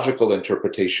logical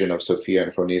interpretation of Sophia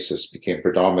and phronesis became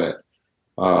predominant.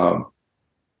 But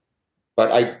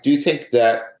I do think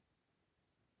that,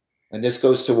 and this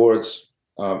goes towards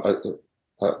Bonnitta's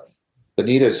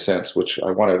sense, which I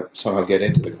want to somehow get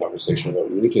into the conversation about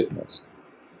rootedness.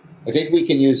 I think we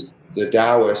can use the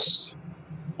Taoist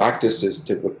practices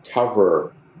to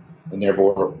recover and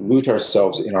therefore root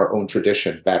ourselves in our own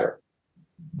tradition better.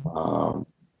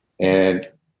 And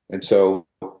so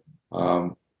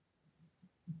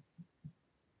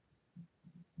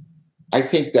I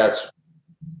think that's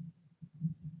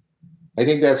I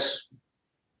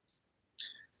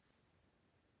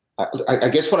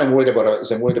guess what I'm worried about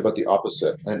is I'm worried about the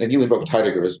opposite. And you invoked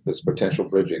Heidegger as potential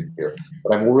bridging here.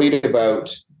 But I'm worried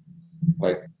about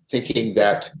like thinking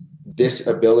that this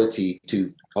ability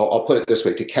to, I'll put it this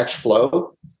way, to catch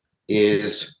flow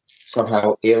is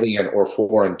somehow alien or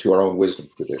foreign to our own wisdom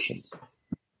traditions.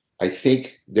 I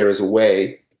think there is a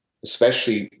way,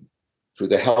 especially through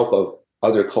the help of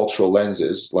other cultural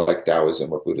lenses like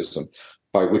Taoism or Buddhism,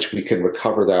 by which we can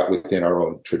recover that within our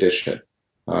own tradition.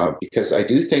 Because I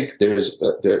do think there's,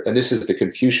 and this is the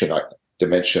Confucian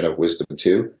dimension of wisdom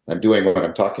too. I'm doing what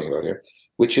I'm talking about here,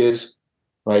 which is,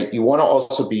 right, you want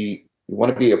to be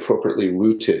appropriately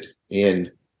rooted in,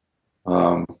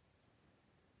 your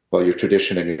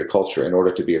tradition and your culture in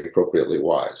order to be appropriately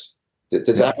wise.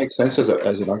 Does that make sense as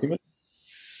an argument?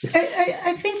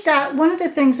 I think that one of the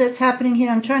things that's happening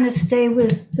here, I'm trying to stay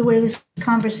with the way this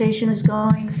conversation is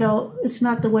going, so it's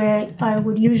not the way I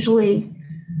would usually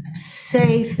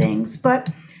say things, but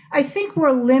I think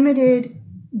we're limited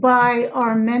by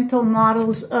our mental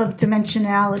models of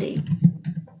dimensionality.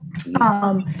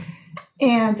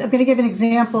 And I'm going to give an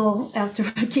example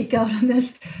after I geek out on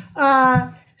this.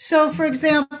 So, for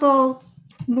example,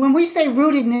 when we say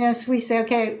rootedness, we say,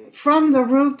 okay, from the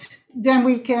root, then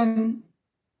we can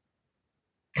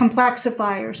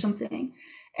complexify or something.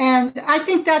 And I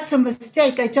think that's a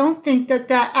mistake. I don't think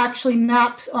that actually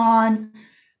maps on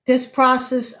this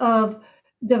process of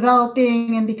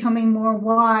developing and becoming more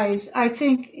wise. I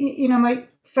think, my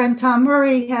friend Tom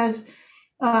Murray has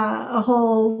a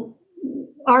whole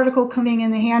article coming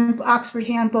in the Oxford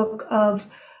Handbook of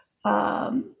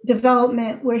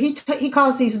Development, where he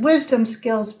calls these wisdom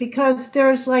skills, because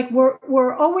there's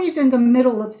we're always in the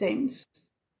middle of things.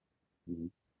 Mm-hmm.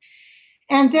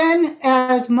 And then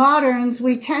as moderns,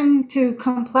 we tend to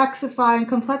complexify,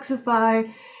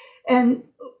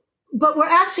 but we're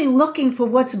actually looking for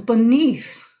what's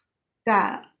beneath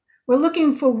that. We're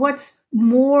looking for what's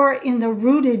more in the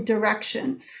rooted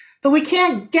direction. But I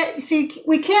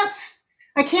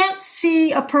can't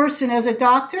see a person as a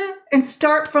doctor and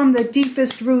start from the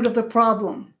deepest root of the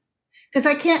problem, because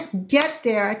I can't get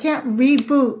there. I can't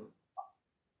reboot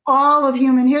all of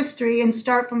human history and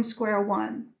start from square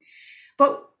one.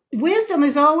 But wisdom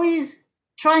is always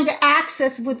trying to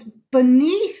access what's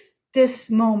beneath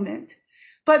this moment.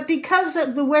 But because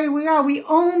of the way we are, we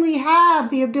only have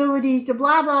the ability to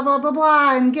blah, blah, blah, blah,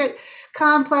 blah, and get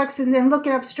complex and then look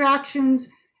at abstractions.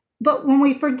 But when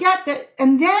we forget that,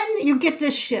 and then you get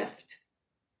this shift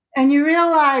and you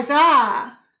realize,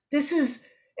 this is,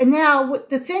 and now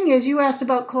the thing is, you asked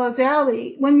about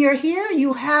causality. When you're here,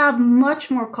 you have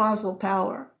much more causal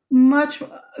power. much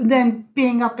than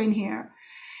being up in here.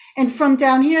 And from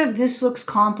down here, this looks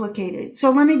complicated.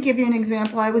 So let me give you an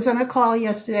example. I was on a call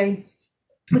yesterday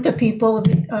with the people of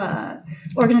the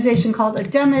organization called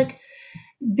Ademic.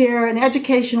 They're an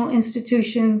educational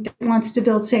institution that wants to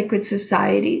build sacred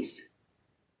societies.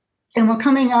 And we're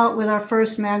coming out with our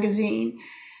first magazine.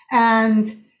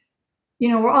 And, you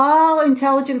know, we're all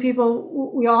intelligent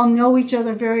people. We all know each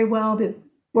other very well. Been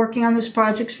working on this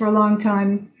project for a long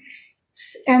time.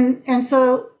 And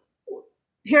so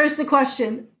here's the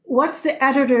question. What's the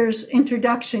editor's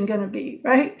introduction going to be,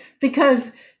 right?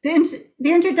 Because the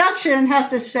introduction has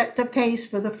to set the pace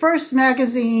for the first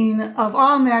magazine of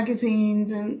all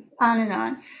magazines and on and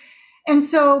on. And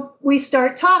so we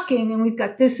start talking, and we've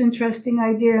got this interesting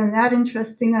idea and that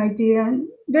interesting idea, and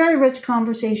very rich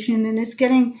conversation, and it's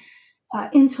getting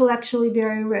intellectually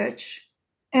very rich.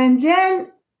 And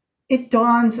then it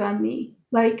dawns on me,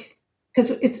 like, because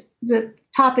the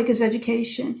topic is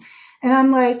education. And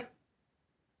I'm like,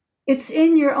 it's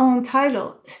in your own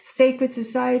title, Sacred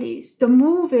Societies. The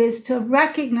move is to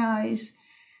recognize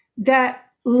that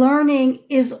learning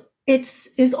is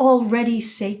already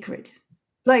sacred.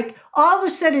 Like all of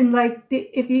a sudden, like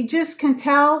if you just can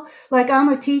tell, like I'm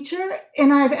a teacher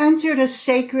and I've entered a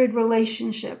sacred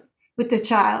relationship with the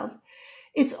child,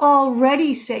 it's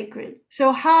already sacred.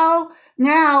 So how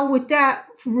now with that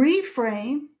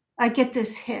reframe, I get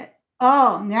this hit.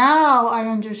 Oh, now I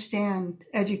understand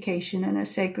education in a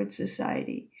sacred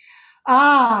society.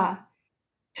 To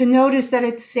notice that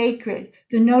it's sacred,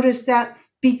 to notice that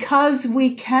because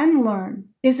we can learn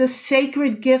is a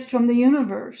sacred gift from the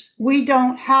universe. We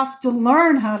don't have to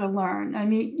learn how to learn. I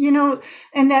mean, you know,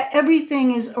 and that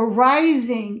everything is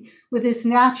arising with this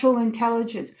natural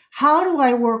intelligence. How do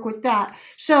I work with that?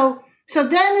 So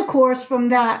then, of course, from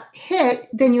that hit,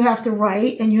 then you have to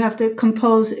write and you have to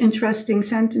compose interesting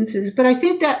sentences. But I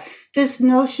think that this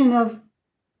notion of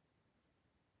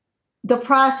the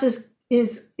process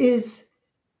is,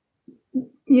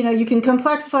 you know, you can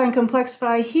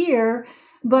complexify here,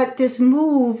 but this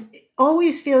move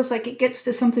always feels like it gets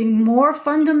to something more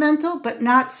fundamental, but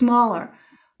not smaller,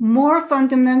 more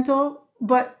fundamental,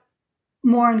 but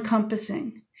more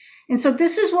encompassing. And so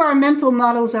this is where our mental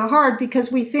models are hard,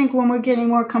 because we think when we're getting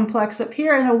more complex up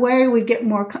here, in a way, we get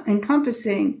more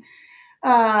encompassing.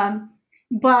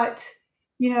 But,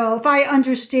 you know, if I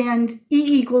understand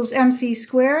E = mc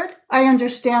squared, I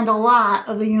understand a lot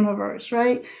of the universe,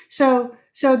 right? So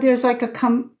there's like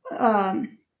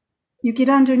you get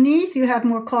underneath, you have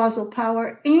more causal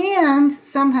power, and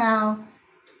somehow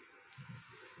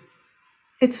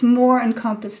it's more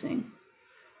encompassing.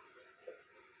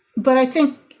 But I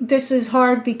think this is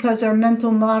hard because our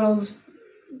mental models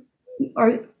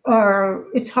are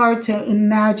it's hard to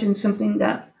imagine something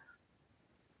that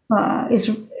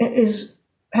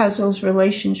has those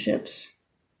relationships.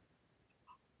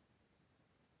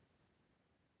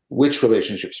 Which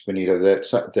relationships, Bonnitta?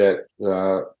 That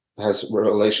has a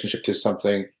relationship to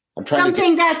something. I'm trying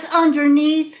something that's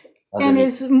underneath, and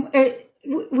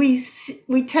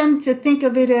we tend to think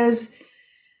of it as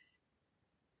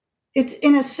it's,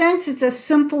 in a sense, it's a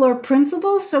simpler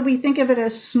principle. So we think of it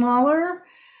as smaller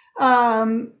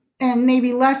and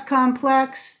maybe less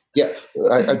complex. Yeah,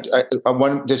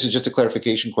 this is just a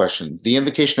clarification question. The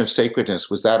invocation of sacredness,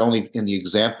 was that only in the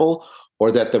example,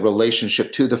 or that the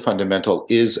relationship to the fundamental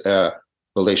is a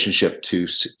relationship to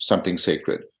something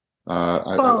sacred?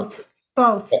 Both.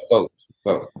 Both.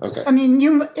 Okay. I mean,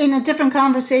 in a different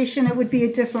conversation, it would be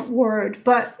a different word,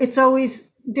 but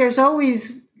there's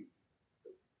always,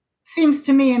 seems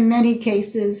to me in many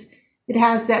cases, it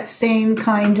has that same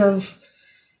kind of,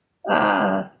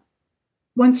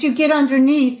 once you get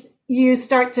underneath, you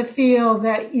start to feel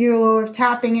that you're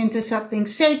tapping into something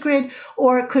sacred,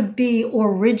 or it could be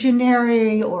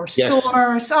originary or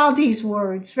source, all these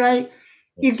words, right?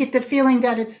 You get the feeling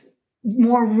that it's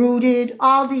more rooted.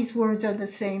 All these words are the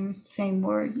same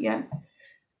word, yeah.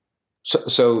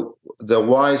 So the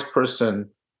wise person,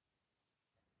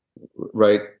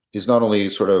 right, is not only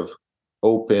sort of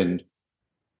open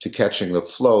to catching the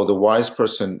flow, the wise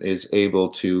person is able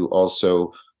to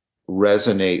also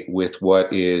resonate with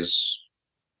what is,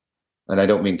 and I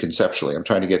don't mean conceptually, I'm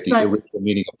trying to get the original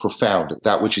meaning of profound,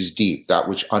 that which is deep, that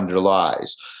which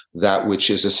underlies, that which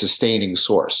is a sustaining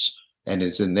source, and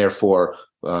is, and therefore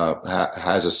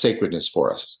has a sacredness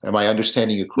for us. Am I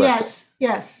understanding you correctly?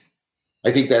 Yes.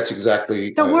 I think that's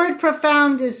exactly the word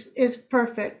profound is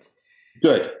perfect.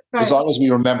 Good, right. As long as we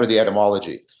remember the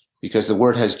etymology, because the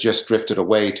word has just drifted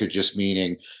away to just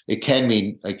meaning, it can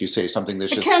mean, like you say, something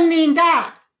that's it can mean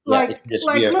that. Look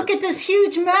at this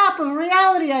huge map of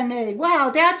reality I made. Wow,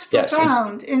 that's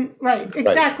profound. Yes. And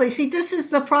exactly. Right. See, this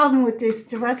is the problem with these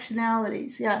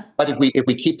directionalities. Yeah. But if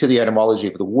we keep to the etymology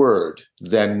of the word,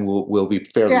 then we'll be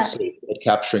fairly safe at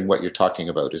capturing what you're talking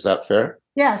about. Is that fair?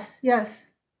 Yes. Yes.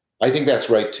 I think that's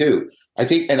right too. I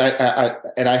think, and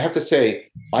I have to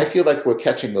say, I feel like we're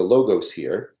catching the logos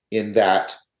here in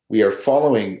that we are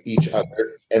following each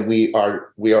other and we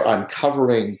are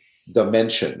uncovering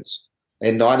dimensions,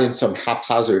 and not in some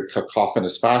haphazard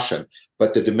cacophonous fashion,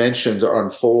 but the dimensions are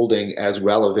unfolding as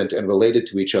relevant and related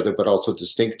to each other, but also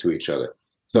distinct to each other.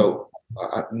 So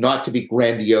not to be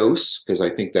grandiose, because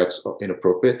I think that's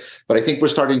inappropriate, but I think we're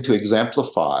starting to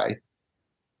exemplify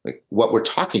what we're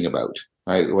talking about,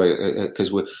 right?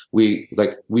 Because we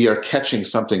are catching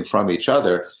something from each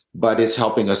other, but it's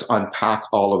helping us unpack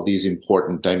all of these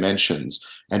important dimensions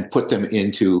and put them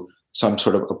into some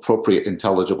sort of appropriate,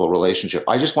 intelligible relationship.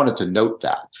 I just wanted to note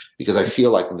that because I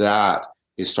feel like that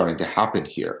is starting to happen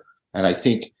here. And I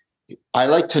think I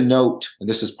like to note, and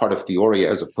this is part of theory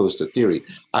as opposed to theory,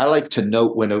 I like to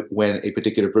note when a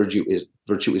particular virtue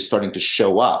is starting to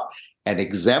show up and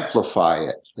exemplify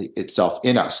itself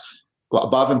in us,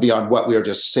 above and beyond what we are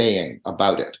just saying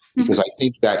about it. Because I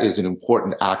think that is an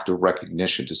important act of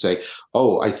recognition to say,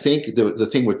 oh, I think the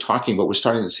thing we're talking about, we're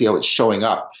starting to see how it's showing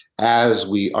up as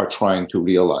we are trying to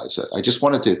realize it. I just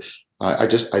wanted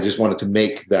to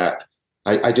make that.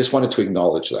 I just wanted to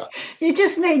acknowledge that. You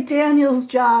just made Daniel's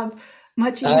job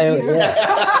much easier.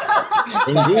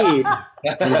 Indeed.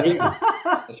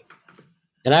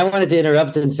 And I wanted to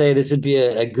interrupt and say this would be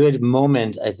a good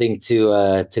moment, I think,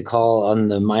 to call on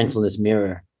the mindfulness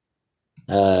mirror.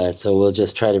 So we'll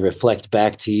just try to reflect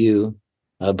back to you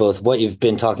both what you've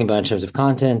been talking about in terms of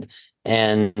content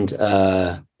and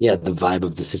the vibe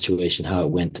of the situation, how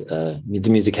it went, the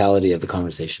musicality of the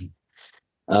conversation.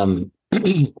 So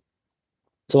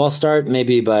I'll start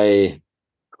maybe by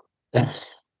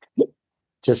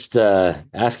just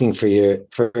asking for you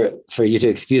to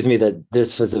excuse me that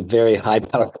this was a very high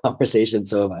power conversation.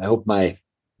 So I hope my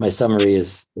summary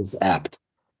is apt,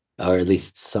 or at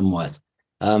least somewhat.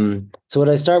 So what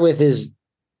I start with is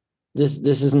this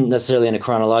isn't necessarily in a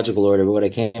chronological order, but what I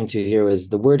came to here was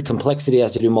the word complexity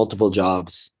has to do multiple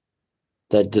jobs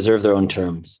that deserve their own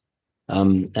terms.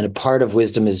 And a part of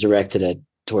wisdom is directed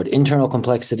toward internal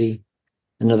complexity.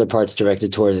 Another part's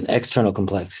directed toward an external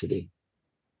complexity.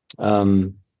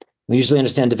 We usually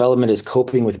understand development as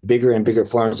coping with bigger and bigger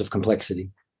forms of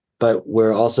complexity, but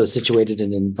we're also situated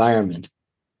in an environment.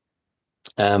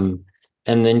 And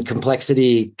then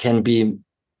complexity can be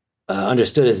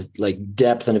understood as like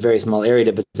depth in a very small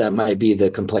area, but that might be the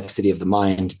complexity of the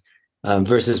mind,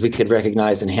 versus we could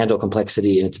recognize and handle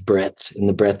complexity in its breadth, in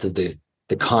the breadth of the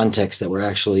context that we're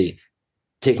actually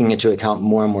taking into account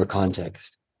more and more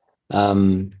context.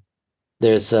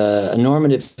 There's a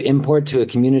normative import to a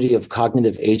community of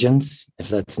cognitive agents, if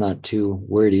that's not too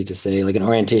wordy to say, like an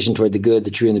orientation toward the good,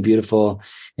 the true, and the beautiful,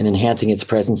 and enhancing its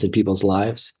presence in people's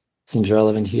lives. Seems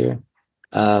relevant here.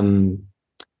 And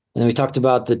then we talked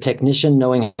about the technician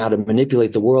knowing how to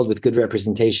manipulate the world with good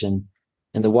representation,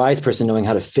 and the wise person knowing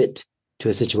how to fit to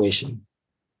a situation.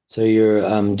 So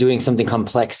you're doing something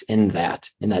complex in that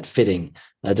fitting,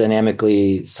 a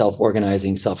dynamically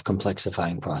self-organizing,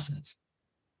 self-complexifying process.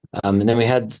 And then we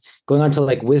had going on to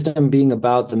like wisdom being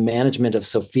about the management of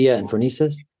Sophia and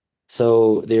phronesis.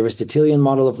 So the Aristotelian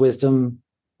model of wisdom.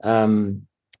 And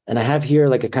I have here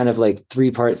like a kind of like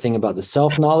 3-part thing about the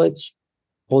self-knowledge,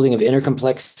 holding of inner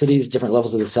complexities, different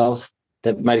levels of the self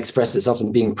that might express itself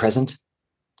in being present.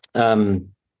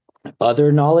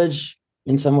 Other knowledge,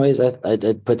 in some ways, I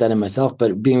put that in myself,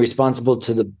 but being responsible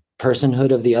to the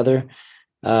personhood of the other.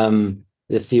 The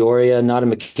theoria, not a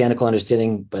mechanical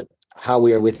understanding, but how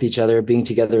we are with each other, being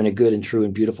together in a good and true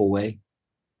and beautiful way.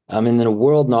 And then a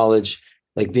world knowledge,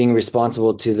 like being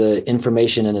responsible to the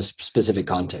information in a specific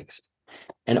context.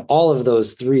 And all of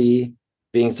those 3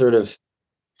 being sort of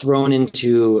thrown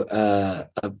into a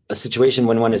situation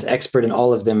when one is expert in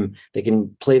all of them, they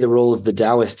can play the role of the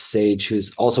Taoist sage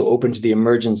who's also open to the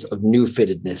emergence of new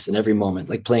fittedness in every moment,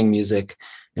 like playing music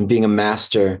and being a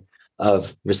master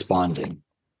of responding,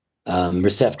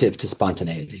 receptive to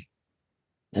spontaneity.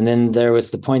 And then there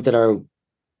was the point that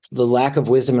the lack of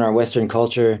wisdom in our Western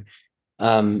culture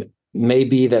may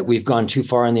be that we've gone too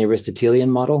far in the Aristotelian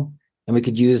model, and we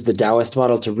could use the Taoist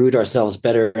model to root ourselves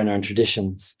better in our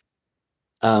traditions.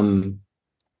 And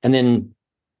then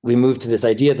we move to this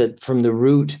idea that from the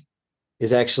root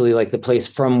is actually like the place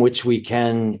from which we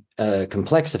can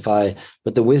complexify,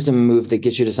 but the wisdom move that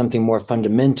gets you to something more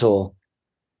fundamental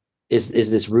is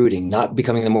this rooting, not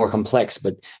becoming the more complex,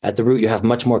 but at the root you have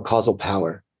much more causal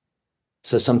power.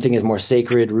 So something is more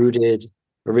sacred, rooted,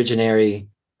 originary.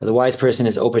 The wise person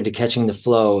is open to catching the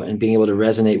flow and being able to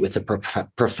resonate with the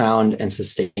profound and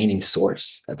sustaining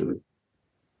source at the root.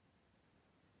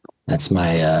 That's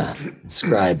my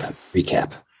scribe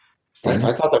recap. I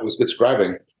thought that was good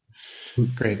scribing.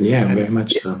 Great. Yeah, very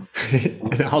much so.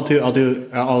 And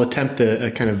I'll attempt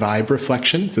a kind of vibe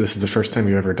reflection. So this is the first time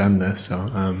you've ever done this. So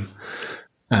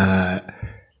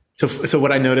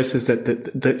what I notice is that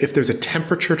if there's a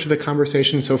temperature to the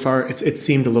conversation so far, it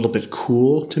seemed a little bit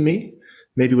cool to me,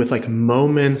 maybe with like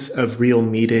moments of real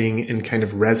meeting and kind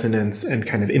of resonance and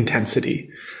kind of intensity.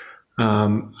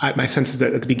 My sense is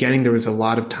that at the beginning, there was a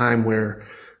lot of time where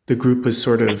the group was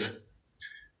sort of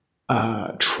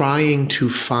trying to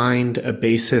find a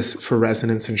basis for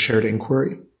resonance and shared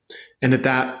inquiry. And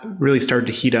that really started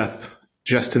to heat up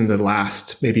just in the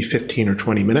last maybe 15 or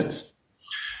 20 minutes.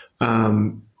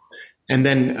 And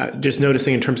then just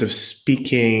noticing in terms of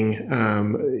speaking,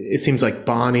 it seems like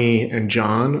Bonnie and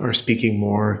John are speaking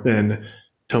more than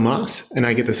Tomas. And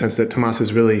I get the sense that Tomas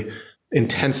is really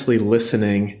intensely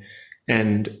listening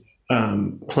and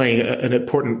playing an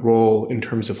important role in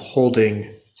terms of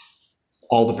holding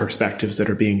all the perspectives that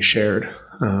are being shared.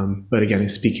 But again,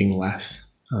 he's speaking less.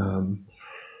 So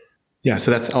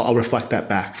I'll reflect that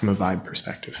back from a vibe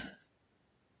perspective.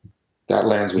 That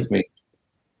lands with me.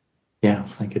 Yeah,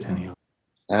 thank you, Daniel.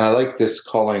 And I like this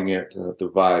calling it the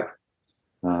vibe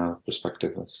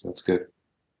perspective. That's good.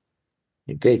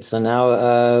 Great. So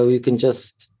now we can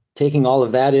just, taking all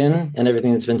of that in and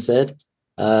everything that's been said,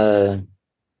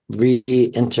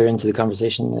 re-enter into the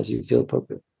conversation as you feel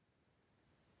appropriate.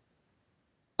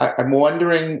 I'm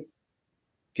wondering,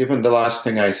 given the last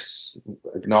thing I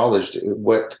acknowledged,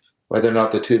 whether or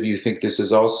not the two of you think this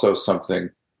is also something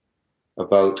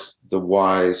about the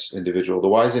wise individual. The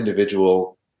wise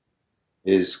individual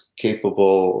is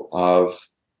capable of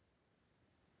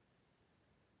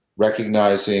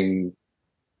recognizing,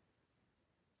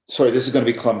 sorry, this is going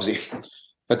to be clumsy,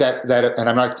 but that, and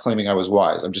I'm not claiming I was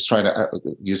wise. I'm just trying to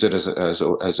use it as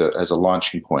a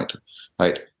launching point,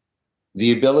 right?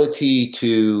 The ability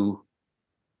to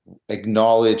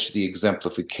acknowledge the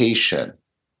exemplification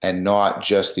and not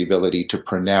just the ability to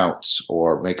pronounce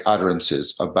or make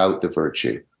utterances about the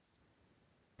virtue.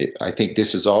 I think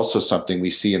this is also something we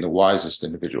see in the wisest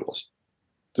individuals.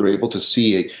 They're able to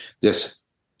see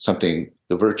the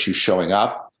virtue showing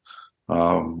up,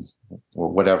 or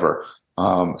whatever,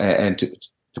 and to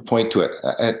point to it.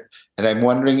 And I'm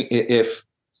wondering if,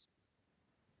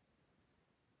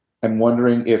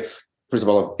 first of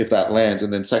all, if that lands,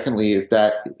 and then secondly, if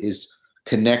that is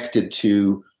connected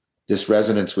to this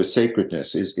resonance with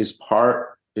sacredness. Is it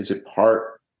part,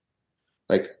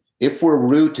 like, if we're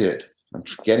rooted, I'm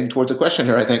getting towards a question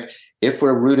here, I think, if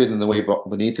we're rooted in the way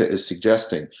Bonnitta is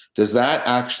suggesting, does that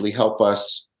actually help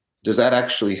us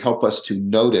to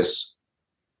notice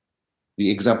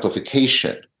the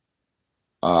exemplification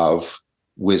of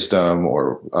wisdom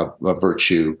or of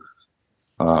virtue,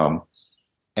 and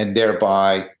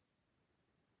thereby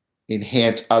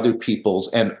enhance other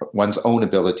people's and one's own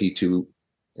ability to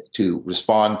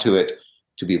respond to it,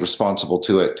 to be responsible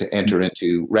to it, to enter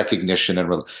into recognition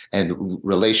and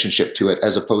relationship to it,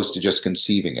 as opposed to just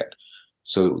conceiving it.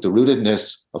 So the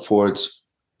rootedness affords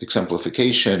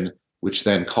exemplification, which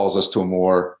then calls us to a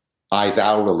more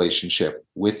I-thou relationship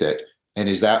with it. And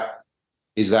is that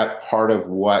part of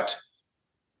the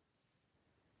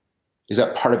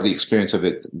experience of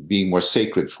it being more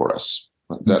sacred for us?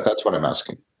 That's what I'm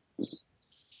asking.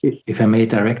 If I may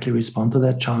directly respond to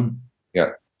that, John.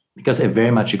 Yeah. Because I very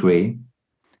much agree.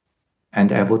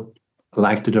 And I would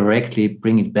like to directly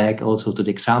bring it back also to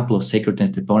the example of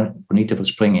sacredness that Bonnitta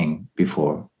was bringing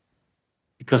before.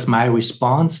 Because my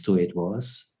response to it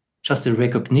was just a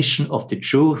recognition of the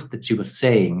truth that she was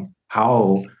saying,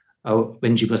 how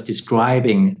when she was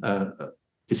describing the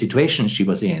situation she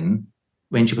was in,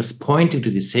 when she was pointing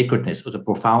to the sacredness or the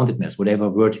profoundness, whatever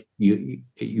word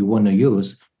you want to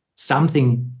use,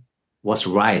 something was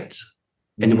right.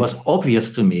 And it was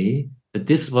obvious to me that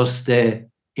this was the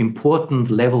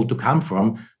important level to come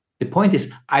from. The point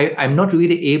is, I'm not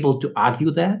really able to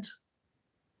argue that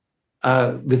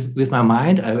with my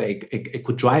mind. I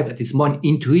could drive it. It's more an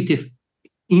intuitive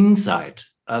insight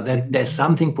that there's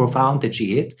something profound that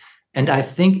she hit. And I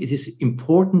think it is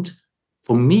important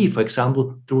for me, for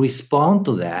example, to respond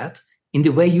to that in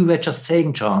the way you were just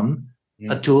saying, John,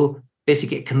 to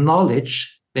basically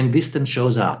acknowledge when wisdom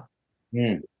shows up.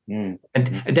 And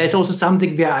there's also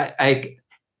something where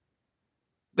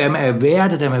I'm aware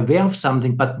that I'm aware of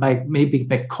something, but maybe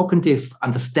my cognitive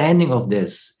understanding of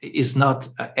this is not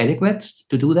adequate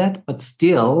to do that. But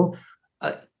still,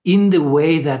 in the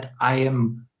way that I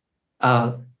am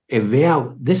aware.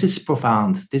 This is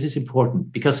profound. This is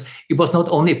important, because it was not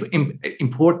only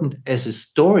important as a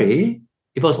story,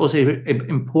 it was also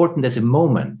important as a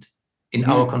moment in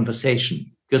our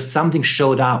conversation, because something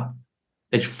showed up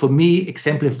that for me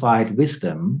exemplified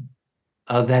wisdom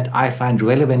that I find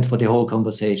relevant for the whole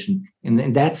conversation.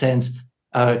 In that sense,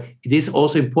 it is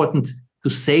also important to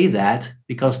say that,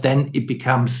 because then it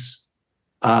becomes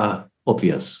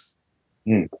obvious.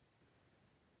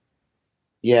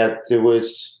 Yeah, there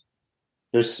was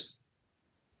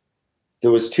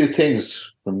two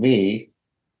things for me.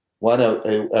 One,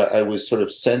 I was sort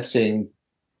of sensing,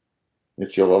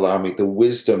 if you'll allow me, the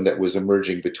wisdom that was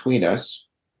emerging between us.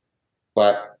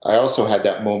 But I also had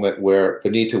that moment where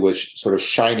Bonnitta was sort of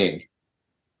shining,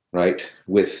 right,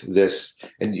 with this.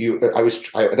 And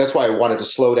that's why I wanted to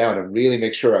slow down and really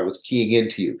make sure I was keying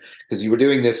into you, because you were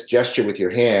doing this gesture with your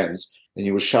hands and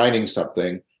you were shining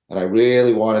something. And I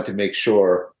really wanted to make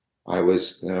sure I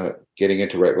was getting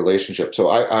into right relationship.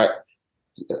 So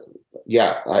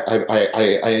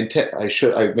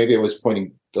maybe I was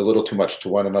pointing a little too much to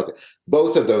one another.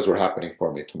 Both of those were happening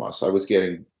for me, Tomas. I was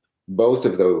getting both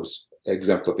of those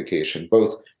exemplification,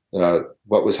 both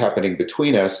what was happening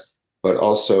between us, but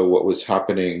also what was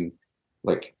happening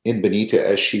like in Bonnitta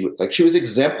as she was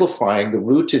exemplifying the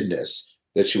rootedness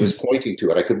that she was pointing to,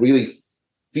 and I could really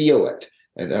feel it.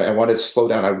 And I wanted to slow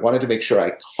down. I wanted to make sure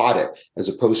I caught it as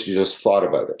opposed to just thought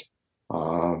about it.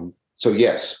 So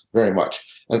yes, very much.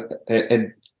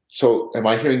 And so am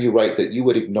I hearing you right that you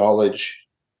would acknowledge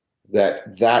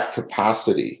that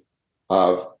capacity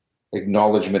of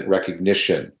acknowledgement,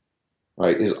 recognition,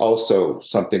 right, is also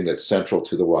something that's central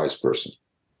to the wise person?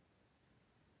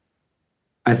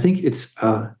 I think it's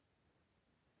a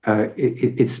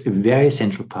very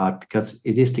central part, because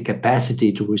it is the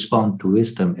capacity to respond to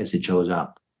wisdom as it shows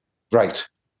up. Right.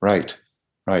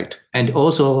 And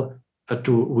also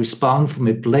to respond from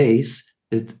a place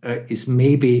that is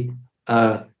maybe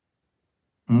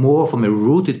more from a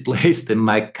rooted place than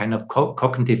my kind of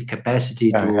cognitive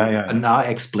capacity to now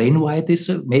explain why this.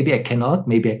 Maybe I cannot,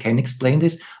 maybe I can explain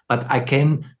this, but I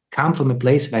can come from a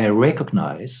place where I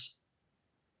recognize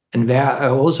and where I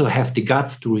also have the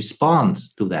guts to respond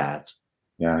to that.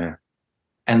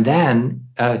 And then,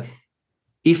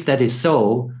 if that is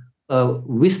so,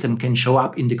 wisdom can show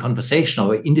up in the conversation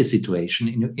or in the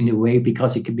situation in a way,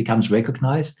 because it becomes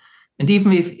recognized. And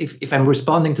even if I'm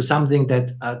responding to something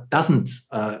that doesn't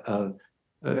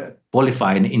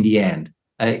qualify in the end,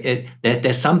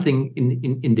 there's something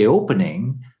in the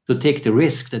opening to take the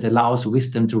risk that allows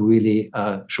wisdom to really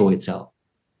show itself.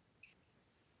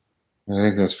 I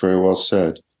think that's very well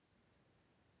said.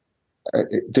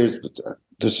 There's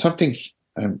something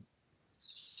I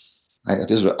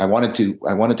wanted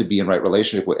to be in right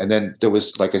relationship with, and then there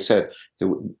was, like I said,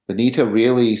 Bonnitta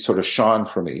really sort of shone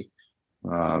for me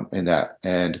in that,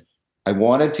 and I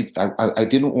wanted to. I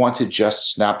didn't want to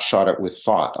just snapshot it with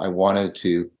thought. I wanted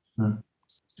to. I'm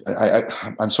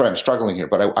sorry, I'm struggling here,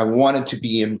 but I wanted to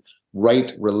be in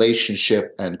right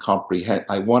relationship and comprehend.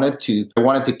 I wanted to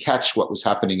catch what was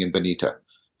happening in Bonnitta.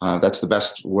 That's the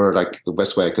best word, the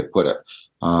best way I could put it.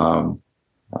 And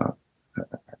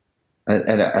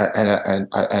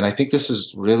I think this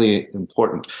is really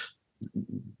important.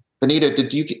 Bonnitta,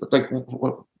 did you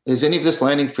is any of this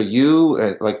landing for you?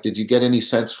 Did you get any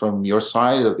sense from your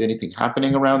side of anything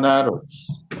happening around that? Or?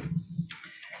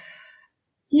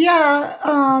 Yeah,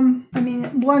 I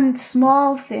mean, one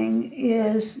small thing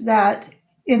is that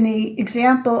in the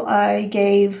example I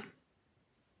gave,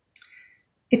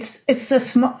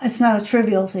 it's not a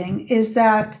trivial thing, is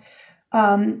that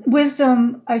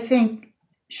wisdom, I think,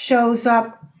 shows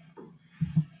up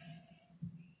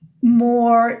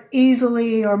more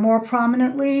easily or more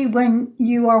prominently when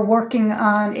you are working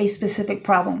on a specific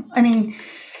problem. I mean,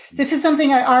 this is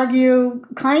something I argue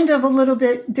kind of a little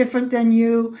bit different than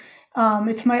you.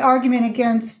 It's my argument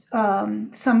against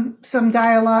some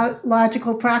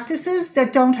dialogical practices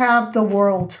that don't have the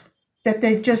world, that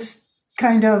they're just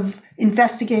kind of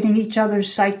investigating each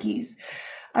other's psyches.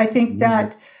 I think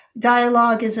that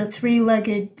dialogue is a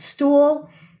three-legged stool,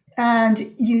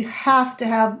 and you have to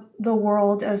have the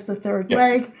world as the third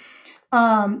leg.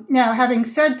 Now, having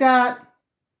said that,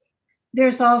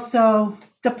 there's also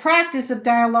the practice of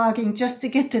dialoguing just to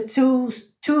get the two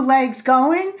legs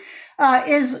going.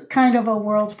 Is kind of a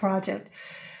world project.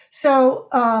 So,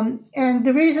 and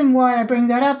the reason why I bring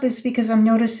that up is because I'm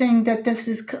noticing that this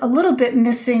is a little bit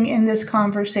missing in this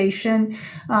conversation.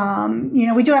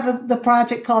 We do have the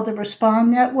project called the Respond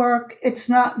Network. It's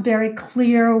not very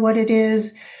clear what it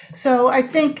is. So I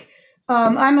think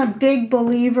I'm a big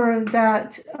believer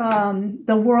that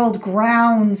the world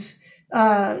grounds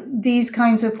these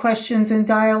kinds of questions and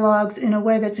dialogues in a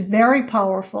way that's very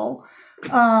powerful.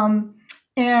 So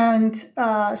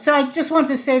I just want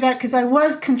to say that because I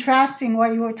was contrasting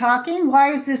while you were talking.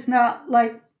 Why is this not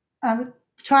like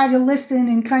try to listen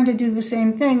and kind of do the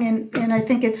same thing? And I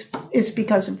think it's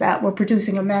because of that. We're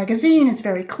producing a magazine. It's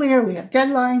very clear. We have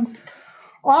deadlines.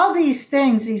 All these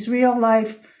things, these real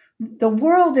life, the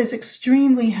world is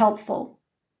extremely helpful.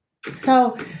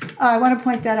 So I want to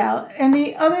point that out. And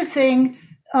the other thing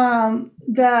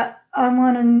that I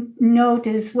want to note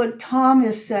is what Tom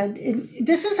has said.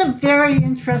 This is a very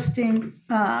interesting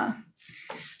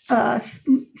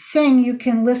thing you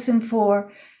can listen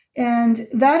for. And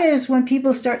that is when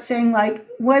people start saying, like,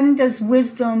 when does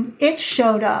wisdom, it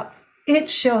showed up.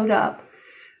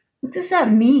 What does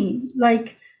that mean?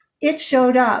 Like, it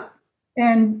showed up.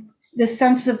 And the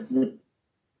sense of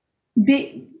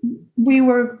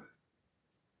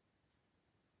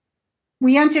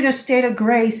we entered a state of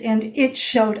grace and it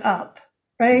showed up,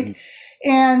 right? Mm-hmm.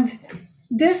 And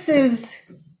this is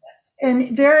a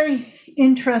very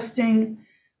interesting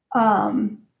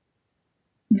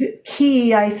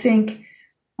key, I think,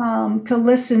 to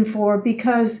listen for,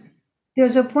 because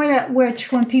there's a point at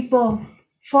which when people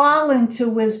fall into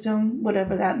wisdom,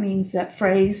 whatever that means, that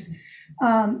phrase,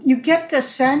 you get the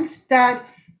sense that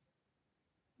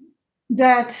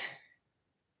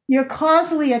you're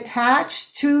causally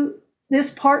attached to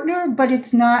this partner, but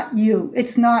it's not you.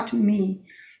 It's not me.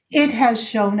 It has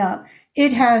shown up.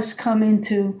 It has come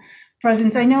into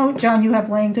presence. I know, John, you have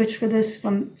language for this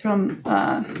from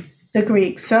the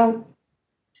Greek. So,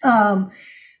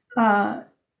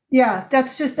 yeah,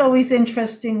 that's just always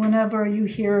interesting whenever you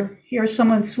hear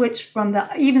someone switch from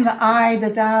even the I, the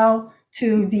thou,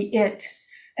 to the it.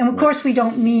 And of course, we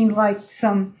don't mean like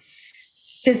some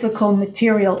physical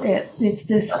material it. It's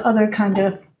this other kind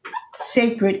of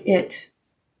sacred it.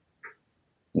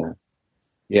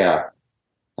 Yeah.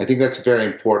 I think that's very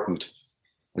important.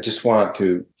 I just want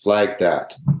to flag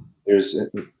that.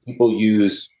 People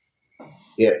use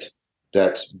it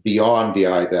that's beyond the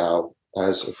I thou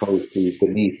as opposed to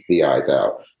beneath the I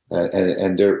thou,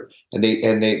 and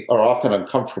they are often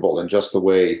uncomfortable in just the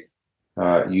way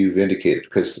you've indicated,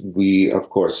 because we, of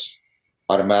course,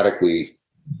 automatically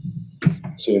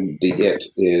assume the it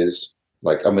is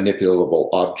like a manipulable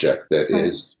object that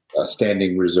is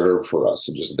standing reserve for us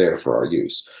and just there for our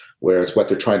use, whereas what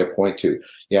they're trying to point to,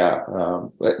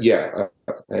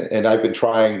 and I've been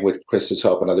trying with Chris's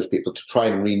help and other people to try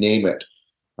and rename it.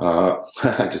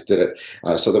 I just did it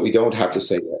so that we don't have to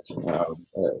say it.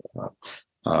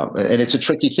 And it's a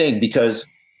tricky thing because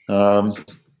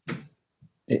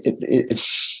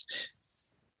it's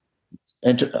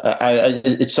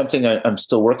something I'm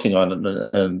still working on,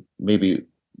 and maybe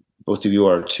both of you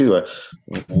are too.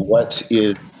 What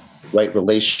is right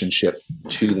relationship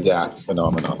to that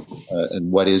phenomenon,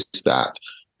 and what is that?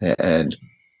 And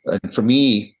for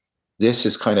me, this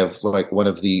is kind of like one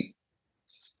of the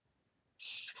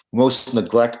most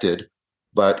neglected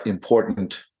but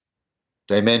important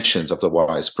dimensions of the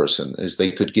wise person, is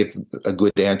they could give a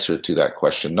good answer to that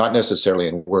question, not necessarily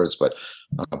in words, but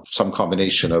some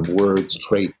combination of words,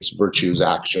 traits, virtues,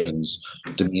 actions,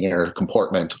 demeanor,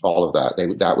 comportment, all of that.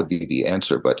 That would be the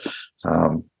answer. But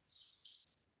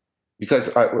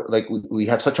because we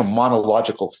have such a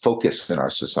monological focus in our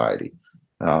society,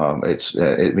 it's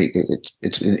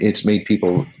made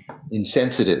people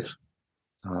insensitive.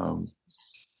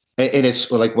 And it's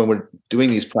like when we're doing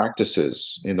these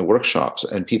practices in the workshops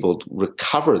and people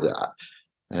recover that,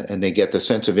 and they get the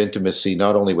sense of intimacy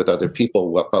not only with other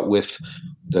people but with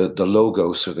the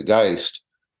logos or the Geist.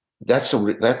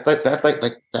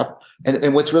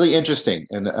 And what's really interesting,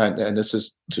 and this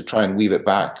is to try and weave it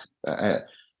back.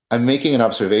 I'm making an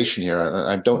observation here.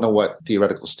 I don't know what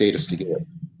theoretical status to give it,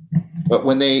 but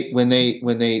when they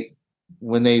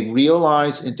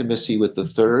realize intimacy with the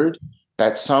third,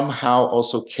 that somehow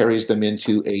also carries them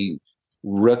into a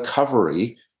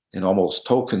recovery, in almost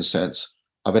Tolkien sense,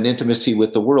 of an intimacy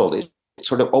with the world. It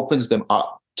sort of opens them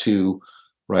up to,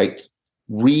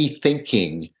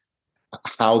 rethinking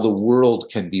how the world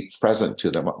can be present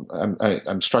to them.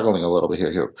 I'm struggling a little bit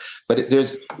here, but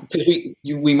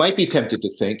we might be tempted to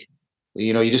think,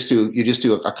 you just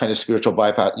do a kind of spiritual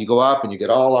bypass. You go up and you get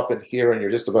all up in here, and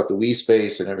you're just about the we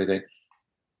space and everything.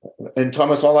 And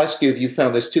Thomas, I'll ask you if you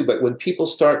found this too, but when people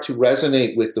start to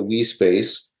resonate with the we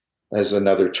space as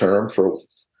another term for,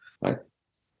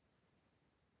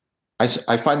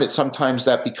 I find that sometimes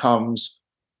that becomes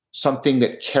something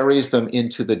that carries them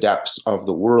into the depths of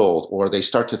the world, or they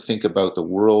start to think about the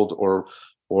world or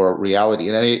or reality.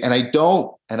 And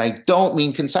I don't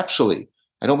mean conceptually.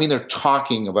 I don't mean they're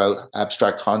talking about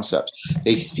abstract concepts.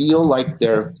 They feel like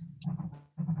they're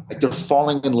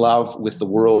falling in love with the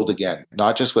world again,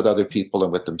 not just with other people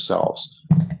and with themselves.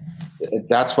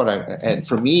 That's what and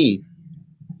for me,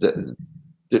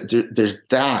 there's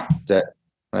that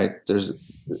right.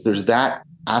 There's that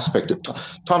aspect of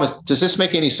Thomas. Does this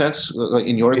make any sense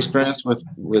in your experience with?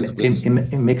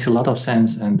 It makes a lot of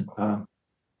sense, and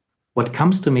what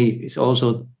comes to me is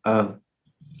also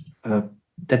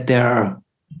that there are,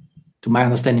 to my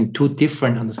understanding, two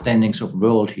different understandings of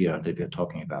world here that we're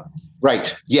talking about.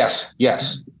 Right. Yes.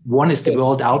 One is the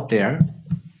world out there,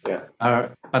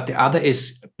 but the other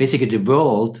is basically the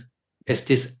world as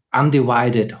this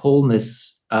undivided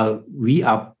wholeness we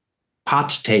are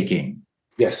part-taking.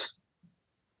 Yes.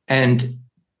 And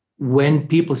when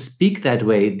people speak that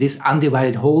way, this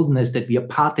undivided wholeness that we are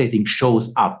partaking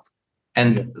shows up.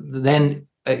 And then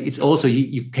it's also,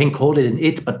 you can call it an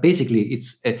it, but basically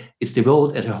it's the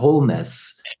world as a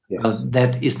wholeness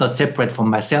that is not separate from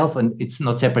myself, and it's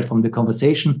not separate from the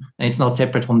conversation, and it's not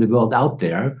separate from the world out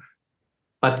there.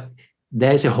 But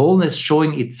there's a wholeness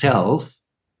showing itself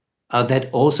that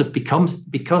also becomes,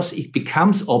 because it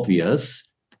becomes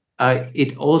obvious,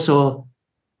 it also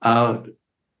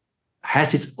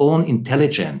has its own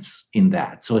intelligence in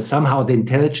that. So somehow the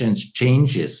intelligence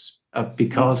changes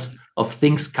because of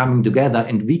things coming together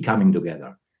and we coming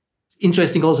together. It's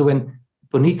interesting also when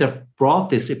Bonnitta brought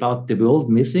this about the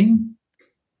world missing,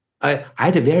 I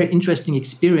had a very interesting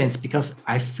experience because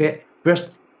I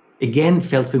first again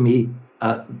felt for me,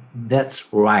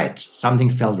 that's right. Something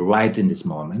felt right in this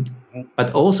moment.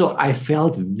 But also I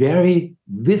felt very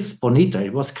with Bonnitta.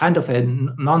 It was kind of a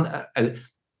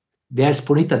there's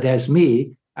Bonnitta, there's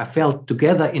me. I felt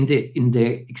together in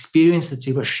the experience that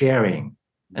she was sharing.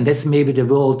 And that's maybe the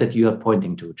world that you are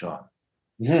pointing to, John.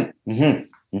 Mm-hmm,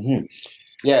 mm-hmm, mm-hmm.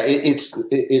 Yeah, it's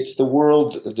the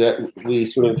world that we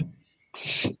sort of.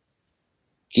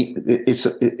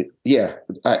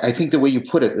 I think the way you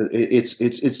put it,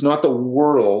 it's not the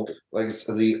world like it's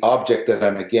the object that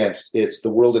I'm against. It's the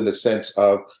world in the sense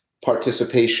of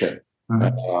participation.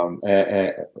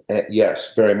 Mm-hmm.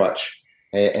 Yes, very much,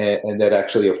 and that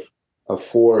actually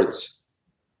affords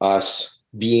us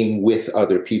being with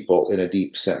other people in a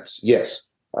deep sense. Yes,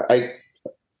 that's why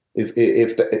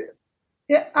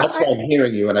I'm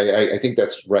hearing you, and I think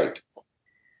that's right.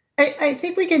 I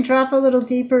think we can drop a little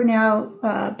deeper now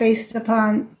based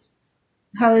upon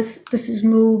how this is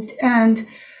moved. And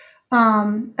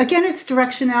again, it's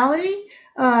directionality.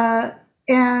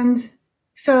 And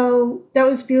so that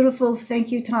was beautiful.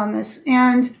 Thank you, Thomas.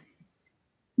 And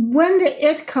when the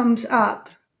it comes up,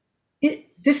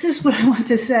 this is what I want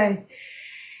to say.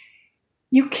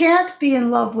 You can't be in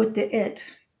love with the it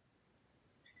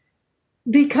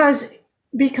because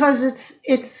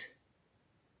it's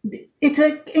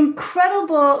an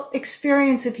incredible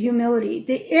experience of humility.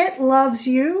 The it loves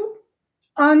you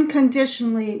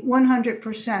unconditionally,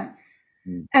 100%.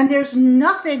 And there's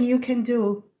nothing you can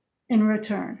do in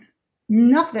return.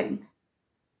 Nothing.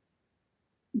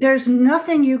 There's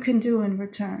nothing you can do in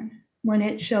return when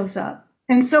it shows up.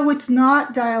 And so it's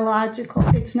not dialogical.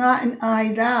 It's not an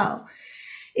I thou.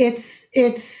 It's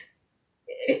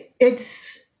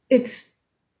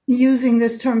using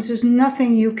this term. There's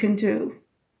nothing you can do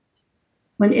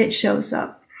when it shows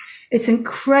up. It's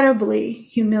incredibly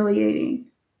humiliating.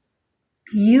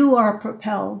 You are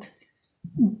propelled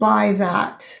by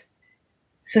that.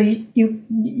 So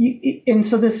and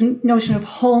so this notion of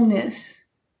wholeness,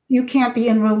 you can't be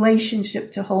in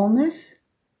relationship to wholeness.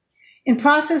 In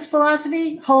process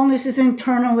philosophy, wholeness is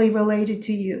internally related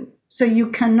to you. So you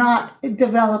cannot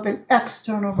develop an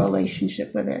external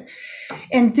relationship with it.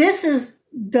 And this is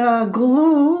the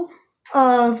glue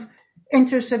of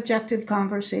intersubjective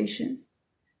conversation.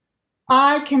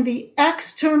 I can be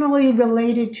externally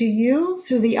related to you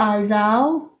through the I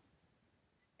thou.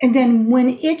 And then when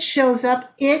it shows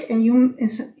up, it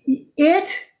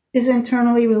is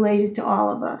internally related to all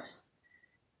of us.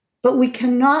 But we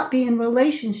cannot be in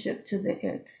relationship to the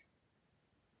it.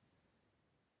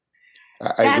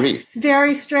 I agree. That's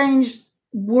very strange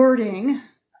wording,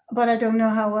 but I don't know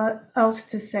how else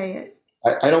to say it.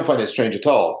 I don't find it strange at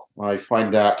all. I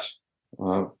find that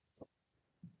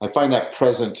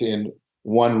present in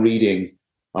one reading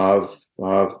of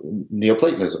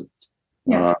Neoplatonism.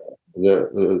 Yeah.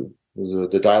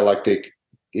 The dialectic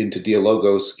into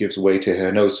dialogos gives way to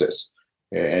henosis,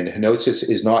 and henosis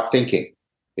is not thinking.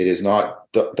 It is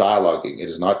not dialoguing. It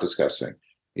is not discussing.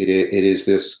 It is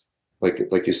this,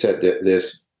 like you said,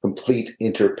 this complete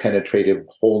interpenetrative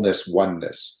wholeness,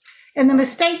 oneness. And the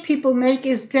mistake people make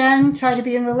is then try to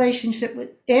be in relationship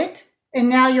with it. And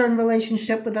now you're in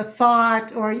relationship with a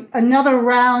thought or another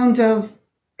round of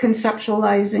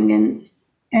conceptualizing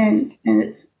and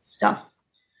its stuff.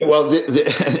 Well,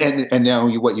 and now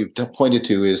what you've pointed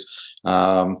to is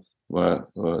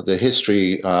the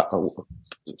history, at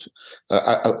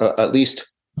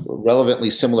least relevantly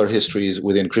similar histories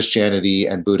within Christianity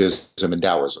and Buddhism and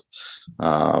Taoism,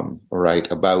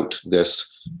 right, about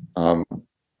this. And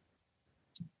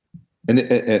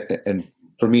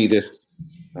for me,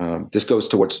 this goes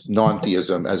towards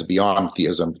non-theism as beyond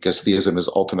theism, because theism is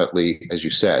ultimately, as you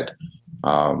said,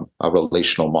 a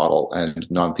relational model, and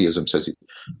non-theism says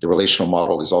the relational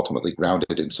model is ultimately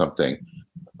grounded in something,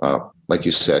 like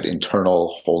you said,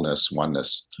 internal wholeness,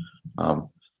 oneness.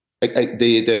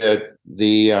 The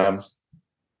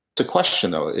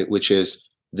question though, which is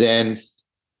then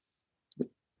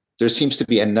there seems to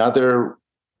be another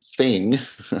thing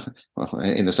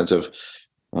in the sense of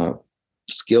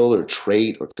skill or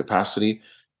trait or capacity.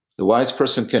 The wise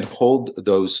person can hold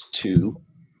those two,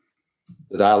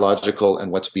 the dialogical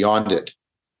and what's beyond it,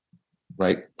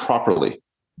 right, properly.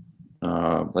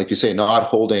 Like you say, not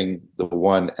holding the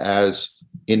one as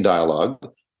in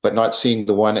dialogue, but not seeing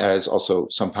the one as also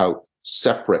somehow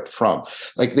separate from.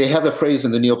 Like they have a phrase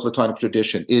in the Neoplatonic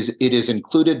tradition: it is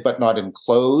included but not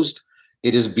enclosed.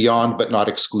 It is beyond but not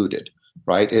excluded.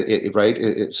 Right?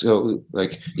 So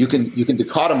like you can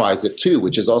dichotomize it too,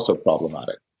 which is also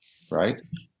problematic. Right?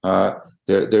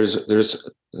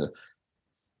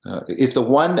 If the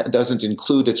one doesn't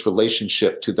include its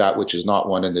relationship to that which is not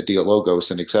one in the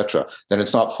dialogos and etc., then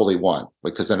it's not fully one,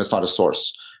 because then it's not a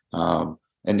source. And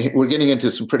we're getting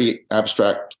into some pretty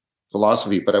abstract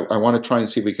philosophy, but I want to try and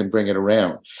see if we can bring it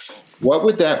around. What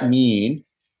would that mean,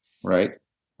 right?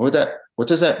 What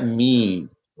does that mean?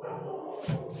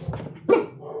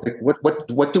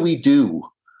 What do we do?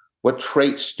 What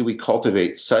traits do we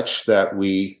cultivate such that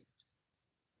we,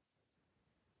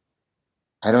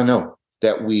 I don't know,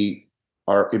 that we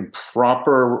are in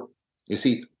proper, you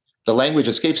see, the language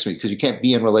escapes me because you can't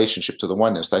be in relationship to the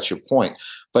oneness. That's your point.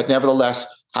 But nevertheless,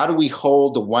 how do we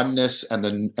hold the oneness and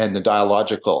the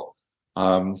dialogical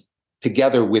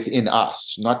together within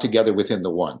us, not together within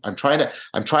the one?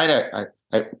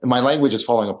 My language is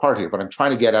falling apart here, but I'm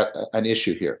trying to get at an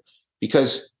issue here.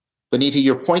 Because, Bonnitta,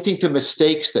 you're pointing to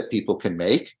mistakes that people can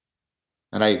make,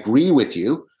 and I agree with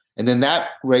you. And then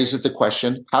that raises the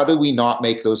question, how do we not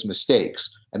make those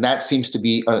mistakes? And that seems to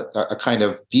be a kind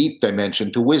of deep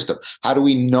dimension to wisdom. How do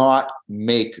we not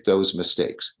make those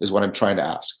mistakes is what I'm trying to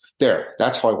ask. There,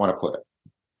 that's how I want to put it.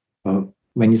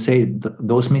 When you say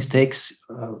those mistakes,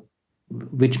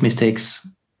 which mistakes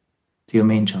do you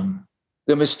mean, John?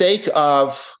 The mistake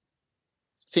of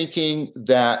thinking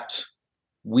that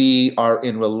we are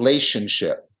in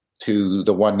relationship to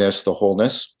the oneness, the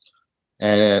wholeness,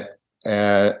 and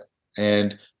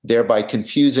thereby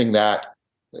confusing that,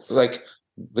 like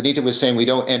Bonnitta was saying, we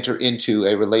don't enter into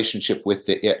a relationship with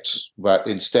the it, but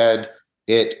instead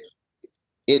it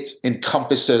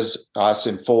encompasses us,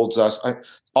 enfolds us.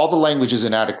 All the language is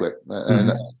inadequate,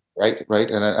 and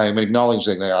right, and I'm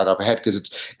acknowledging that out of my head because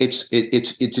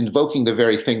it's invoking the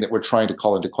very thing that we're trying to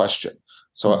call into question.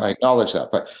 So I acknowledge that,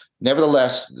 but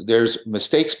nevertheless, there's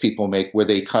mistakes people make where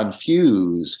they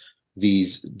confuse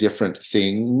these different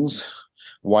things,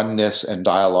 oneness and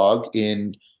dialogue,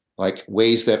 in like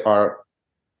ways that are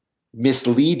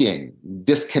misleading,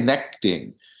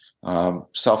 disconnecting,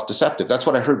 self-deceptive. That's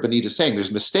what I heard Bonnitta saying.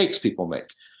 There's mistakes people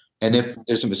make, and if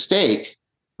there's a mistake,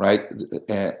 right,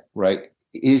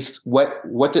 is what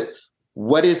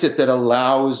is it that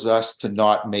allows us to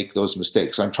not make those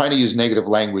mistakes? I'm trying to use negative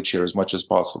language here as much as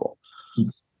possible.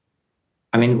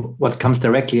 I mean, what comes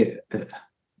directly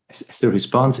as the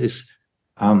response is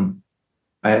by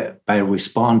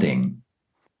responding.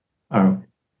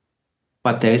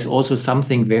 But there is also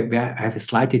something where I have a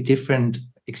slightly different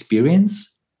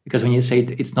experience, because when you say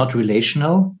it's not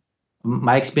relational,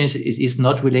 my experience is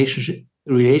not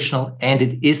relational, and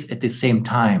it is at the same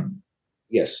time.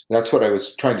 Yes, that's what I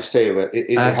was trying to say. But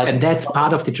and that's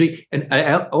part of the trick. And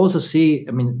I also see,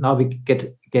 I mean, now we get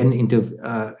again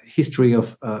into history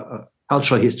of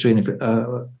cultural history and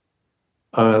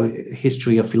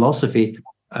history of philosophy.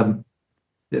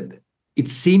 It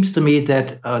seems to me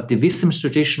that the wisdom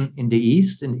tradition in the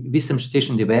East and the wisdom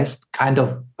tradition in the West kind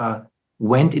of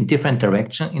went in different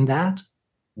direction in that,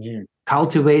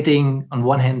 cultivating on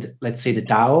one hand, let's say, the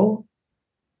Tao,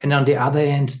 and on the other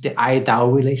hand, the I-Tao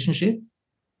relationship,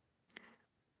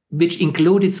 which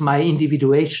includes my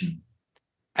individuation,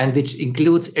 and which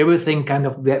includes everything kind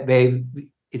of where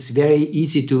it's very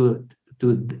easy to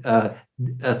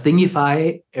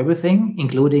thingify everything,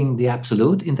 including the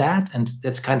absolute in that, and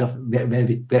that's kind of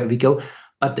where we go.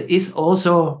 But there is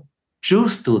also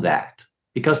truth to that,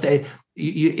 because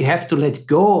you have to let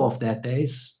go of that.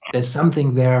 There's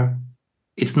something where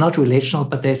it's not relational,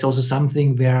 but there's also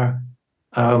something where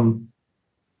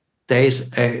there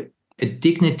is a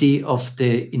dignity of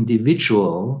the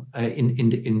individual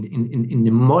in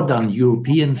the modern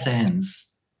European sense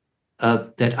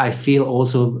that I feel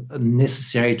also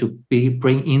necessary to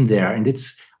bring in there. And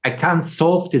I can't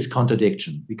solve this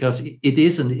contradiction, because it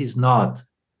is and it is not.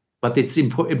 But it's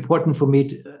important for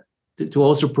me to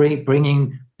also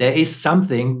bringing there is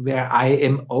something where I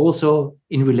am also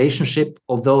in relationship,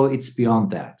 although it's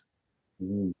beyond that.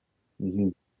 Mm-hmm.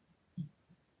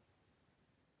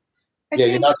 Yeah,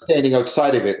 you're not standing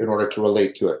outside of it in order to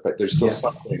relate to it, but there's still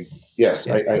something. Yes,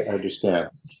 yeah. I understand.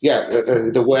 Yeah,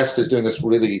 the West is doing this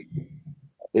really.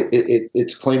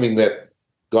 It's claiming that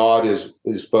God is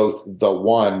both the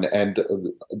one and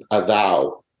a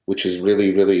thou, which is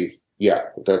really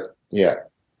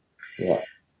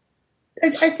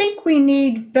I think we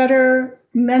need better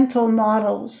mental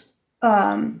models.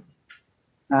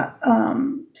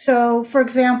 So, for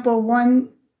example, one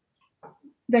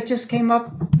that just came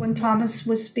up when Thomas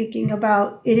was speaking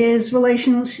about it is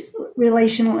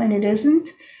relational and it isn't.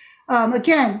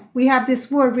 Again, we have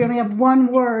this word. We only have one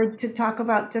word to talk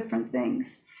about different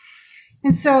things.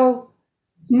 And so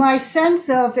my sense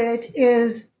of it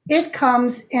is it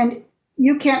comes and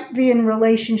you can't be in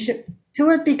relationship to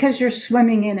it because you're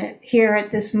swimming in it here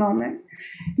at this moment.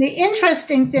 The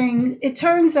interesting thing, it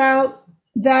turns out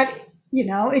that,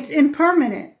 it's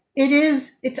impermanent.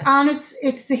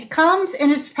 It comes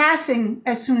and it's passing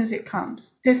as soon as it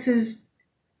comes. This is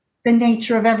the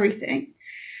nature of everything.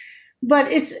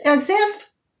 But it's as if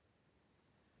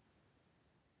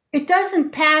it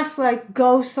doesn't pass like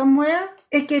go somewhere.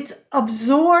 It gets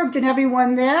absorbed in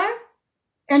everyone there,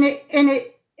 and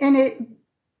it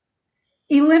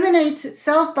eliminates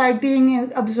itself by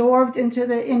being absorbed into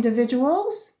the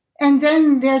individuals, and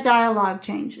then their dialogue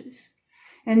changes.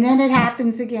 And then it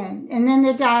happens again, and then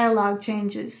the dialogue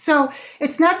changes. So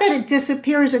it's not that it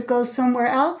disappears or goes somewhere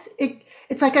else.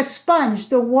 It's like a sponge.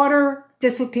 The water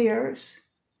disappears,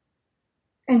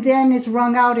 and then it's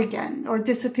wrung out again or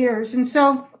disappears. And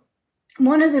so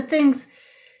one of the things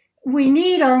we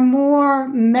need are more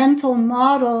mental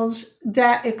models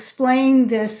that explain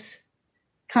this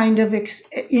kind of,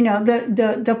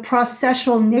 the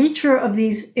processual nature of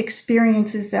these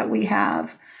experiences that we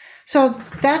have. So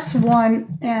that's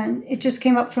one, and it just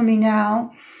came up for me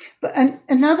now. But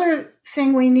another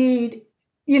thing we need,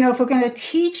 if we're going to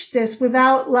teach this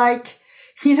without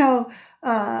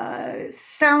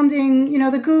sounding,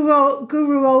 the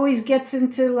guru always gets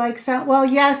into well,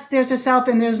 yes, there's a self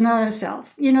and there's not a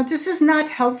self. This is not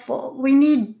helpful. We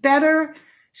need better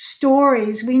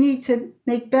stories. We need to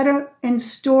make better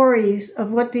stories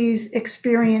of what these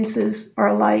experiences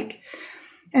are like.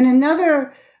 And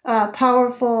another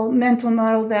powerful mental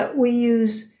model that we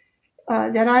use,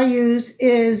 that I use,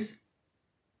 is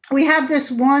we have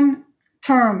this one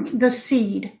term, the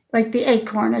seed, like the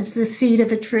acorn is the seed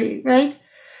of a tree, right?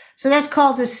 So that's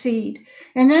called a seed.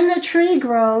 And then the tree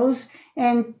grows,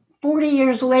 and 40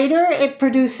 years later, it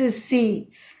produces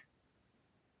seeds.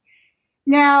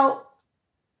 Now,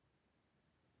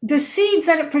 the seeds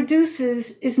that it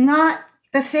produces is not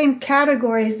the same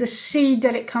category as the seed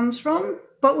that it comes from,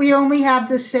 but we only have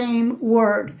the same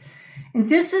word. And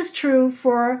this is true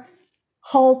for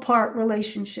whole-part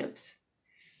relationships.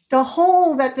 The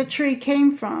whole that the tree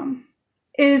came from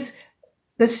is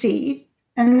the seed,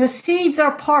 and the seeds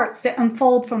are parts that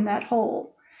unfold from that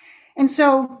whole. And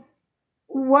so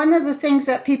one of the things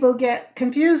that people get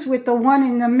confused with the one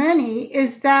and the many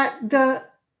is that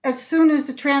as soon as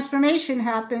the transformation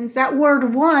happens, that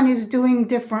word one is doing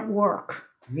different work.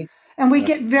 And we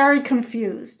get very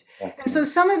confused. And so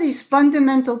some of these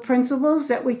fundamental principles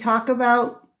that we talk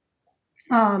about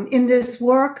in this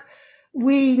work,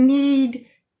 we need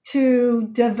to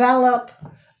develop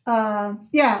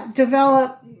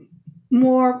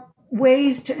more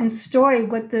ways to story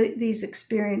what these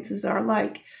experiences are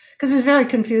like, because it's very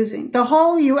confusing. The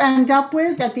whole you end up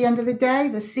with at the end of the day,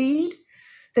 the seed,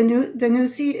 the new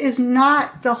seed, is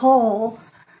not the whole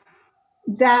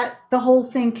that the whole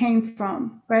thing came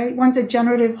from, right? One's a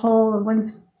generative whole, and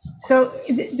so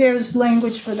there's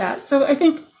language for that. So I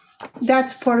think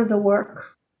that's part of the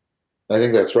work. I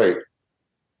think that's right.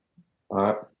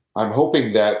 I'm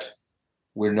hoping that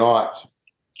we're not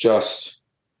just,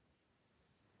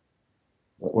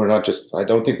 I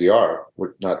don't think we are.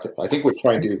 We're not, I think we're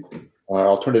trying to,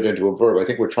 I'll turn it into a verb. I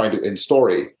think we're trying to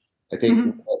in-story I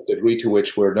think the degree to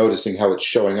which we're noticing how it's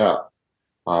showing up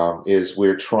is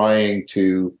we're trying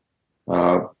to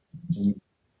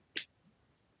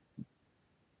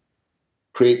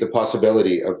create the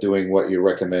possibility of doing what you're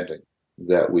recommending,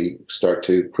 that we start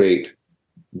to create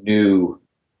new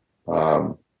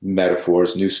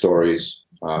metaphors, new stories,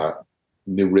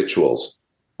 new rituals.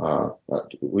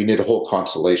 We need a whole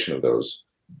constellation of those.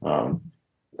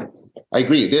 I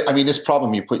agree. I mean, this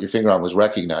problem you put your finger on was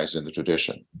recognized in the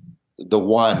tradition. The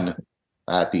one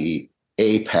at the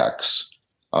apex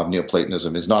of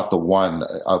Neoplatonism is not the one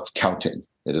of counting.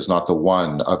 It is not the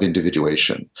one of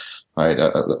individuation, right?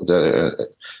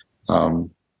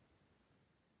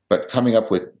 But coming up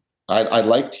with, I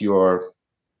liked your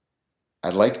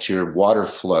water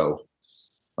flow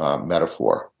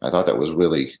metaphor. I thought that was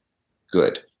really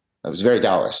good. It was very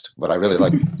Taoist, but I really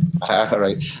liked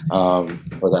right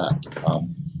for that.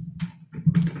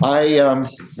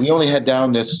 We only had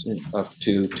down this up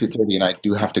to 2:30, and I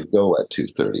do have to go at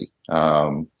 2:30.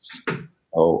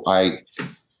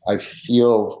 I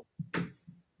feel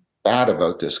bad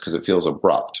about this because it feels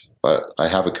abrupt, but I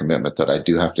have a commitment that I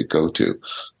do have to go to.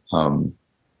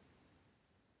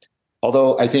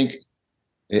 Although I think,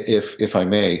 if I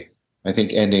may, I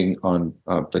think ending on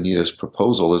Bonnitta's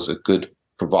proposal is a good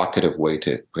provocative way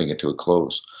to bring it to a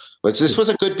close. But this was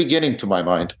a good beginning to my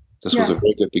mind. This was a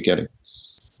very good beginning.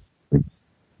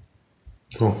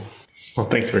 Cool. Well,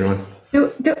 thanks, everyone.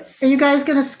 Are you guys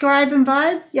going to scribe and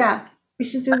vibe? Yeah. We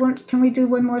should do one. Can we do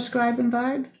one more scribe and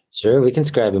vibe? Sure, we can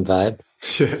scribe and vibe.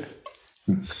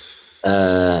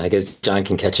 I guess John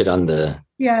can catch it on the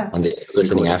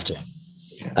listening after.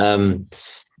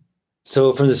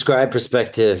 So from the scribe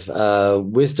perspective,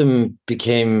 wisdom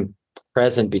became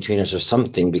present between us, or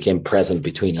something became present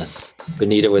between us.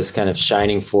 Bonnitta was kind of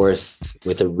shining forth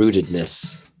with a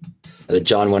rootedness that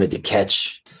John wanted to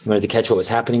catch. He wanted to catch what was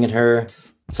happening in her,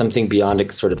 something beyond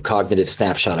a sort of cognitive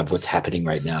snapshot of what's happening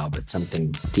right now, but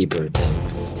something deeper.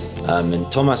 And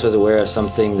Thomas was aware of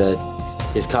something that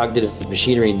his cognitive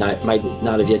machinery might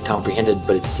not have yet comprehended,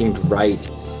 but it seemed right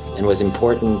and was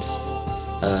important,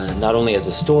 not only as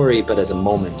a story, but as a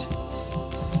moment.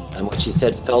 And what she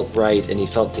said felt right, and he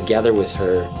felt together with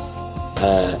her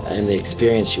and the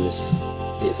experience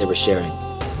they were sharing.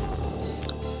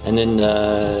 And then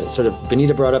sort of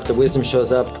Bonnitta brought up that wisdom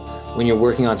shows up when you're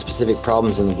working on specific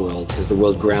problems in the world, because the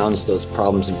world grounds those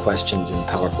problems and questions in a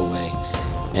powerful way.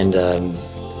 And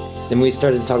then we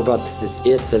started to talk about this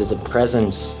it that is a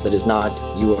presence that is not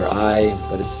you or I,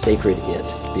 but a sacred it,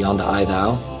 beyond the I,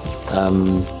 thou.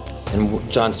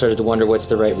 And John started to wonder what's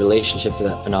the right relationship to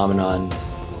that phenomenon,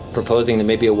 proposing that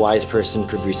maybe a wise person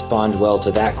could respond well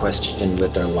to that question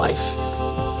with their life.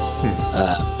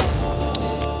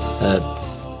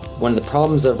 One of the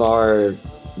problems of our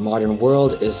modern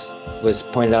world was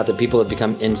pointed out that people have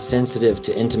become insensitive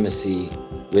to intimacy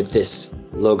with this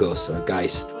logos or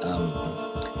Geist.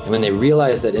 And when they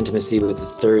realize that intimacy with the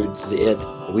third, the it,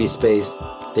 the we space,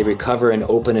 they recover and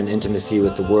open an intimacy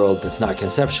with the world that's not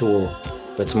conceptual,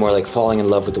 but it's more like falling in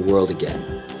love with the world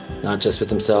again, not just with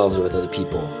themselves or with other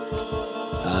people.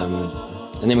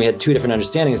 And then we had two different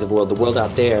understandings of the world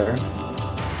out there,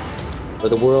 or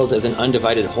the world as an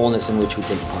undivided wholeness in which we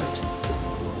take part.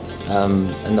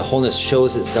 And the wholeness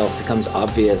shows itself, becomes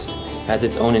obvious, has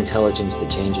its own intelligence that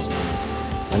changes things.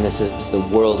 And this is the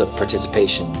world of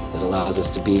participation that allows us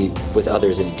to be with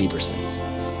others in a deeper sense.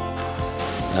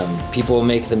 People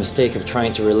make the mistake of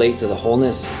trying to relate to the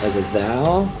wholeness as a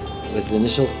thou, was the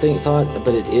initial thought,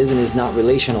 but it is and is not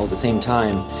relational at the same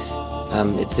time.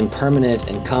 It's impermanent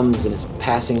and comes and is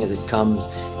passing as it comes.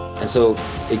 And so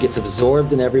it gets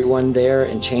absorbed in everyone there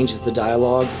and changes the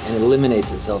dialogue and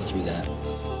eliminates itself through that.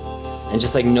 And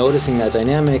just like noticing that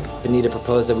dynamic, Bonnitta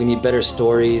proposed that we need better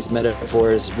stories,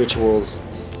 metaphors, rituals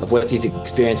of what these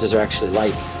experiences are actually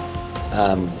like,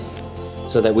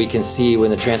 so that we can see when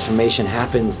the transformation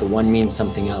happens, the one means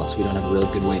something else. We don't have a real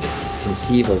good way to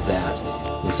conceive of that.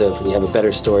 And so if we have a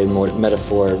better story, more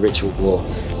metaphor, ritual,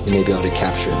 we may be able to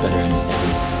capture it better and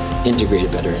integrate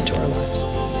it better into our lives.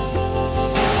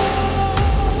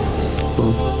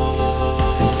 Cool.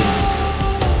 Thank you.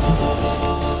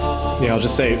 Yeah, I'll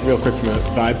just say real quick from a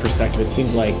vibe perspective, it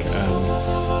seemed like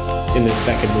in this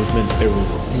second movement, there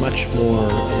was much more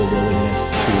of a willingness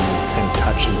to kind of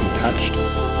touch and be touched.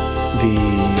 The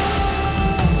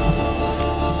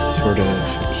sort of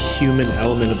human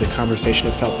element of the conversation,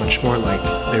 it felt much more like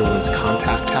there was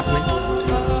contact happening,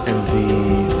 and the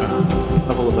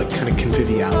level of like kind of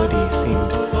conviviality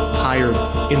seemed higher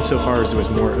insofar as there was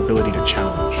more ability to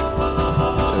challenge.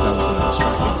 And so that was what I was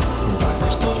striking from a vibe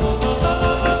perspective.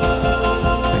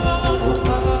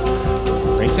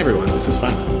 Thanks everyone, this was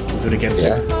fun. Do it again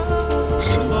soon.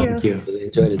 Yeah, Thank you. Thank you. really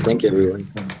enjoyed it. Thank you, everyone.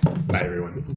 Bye, everyone.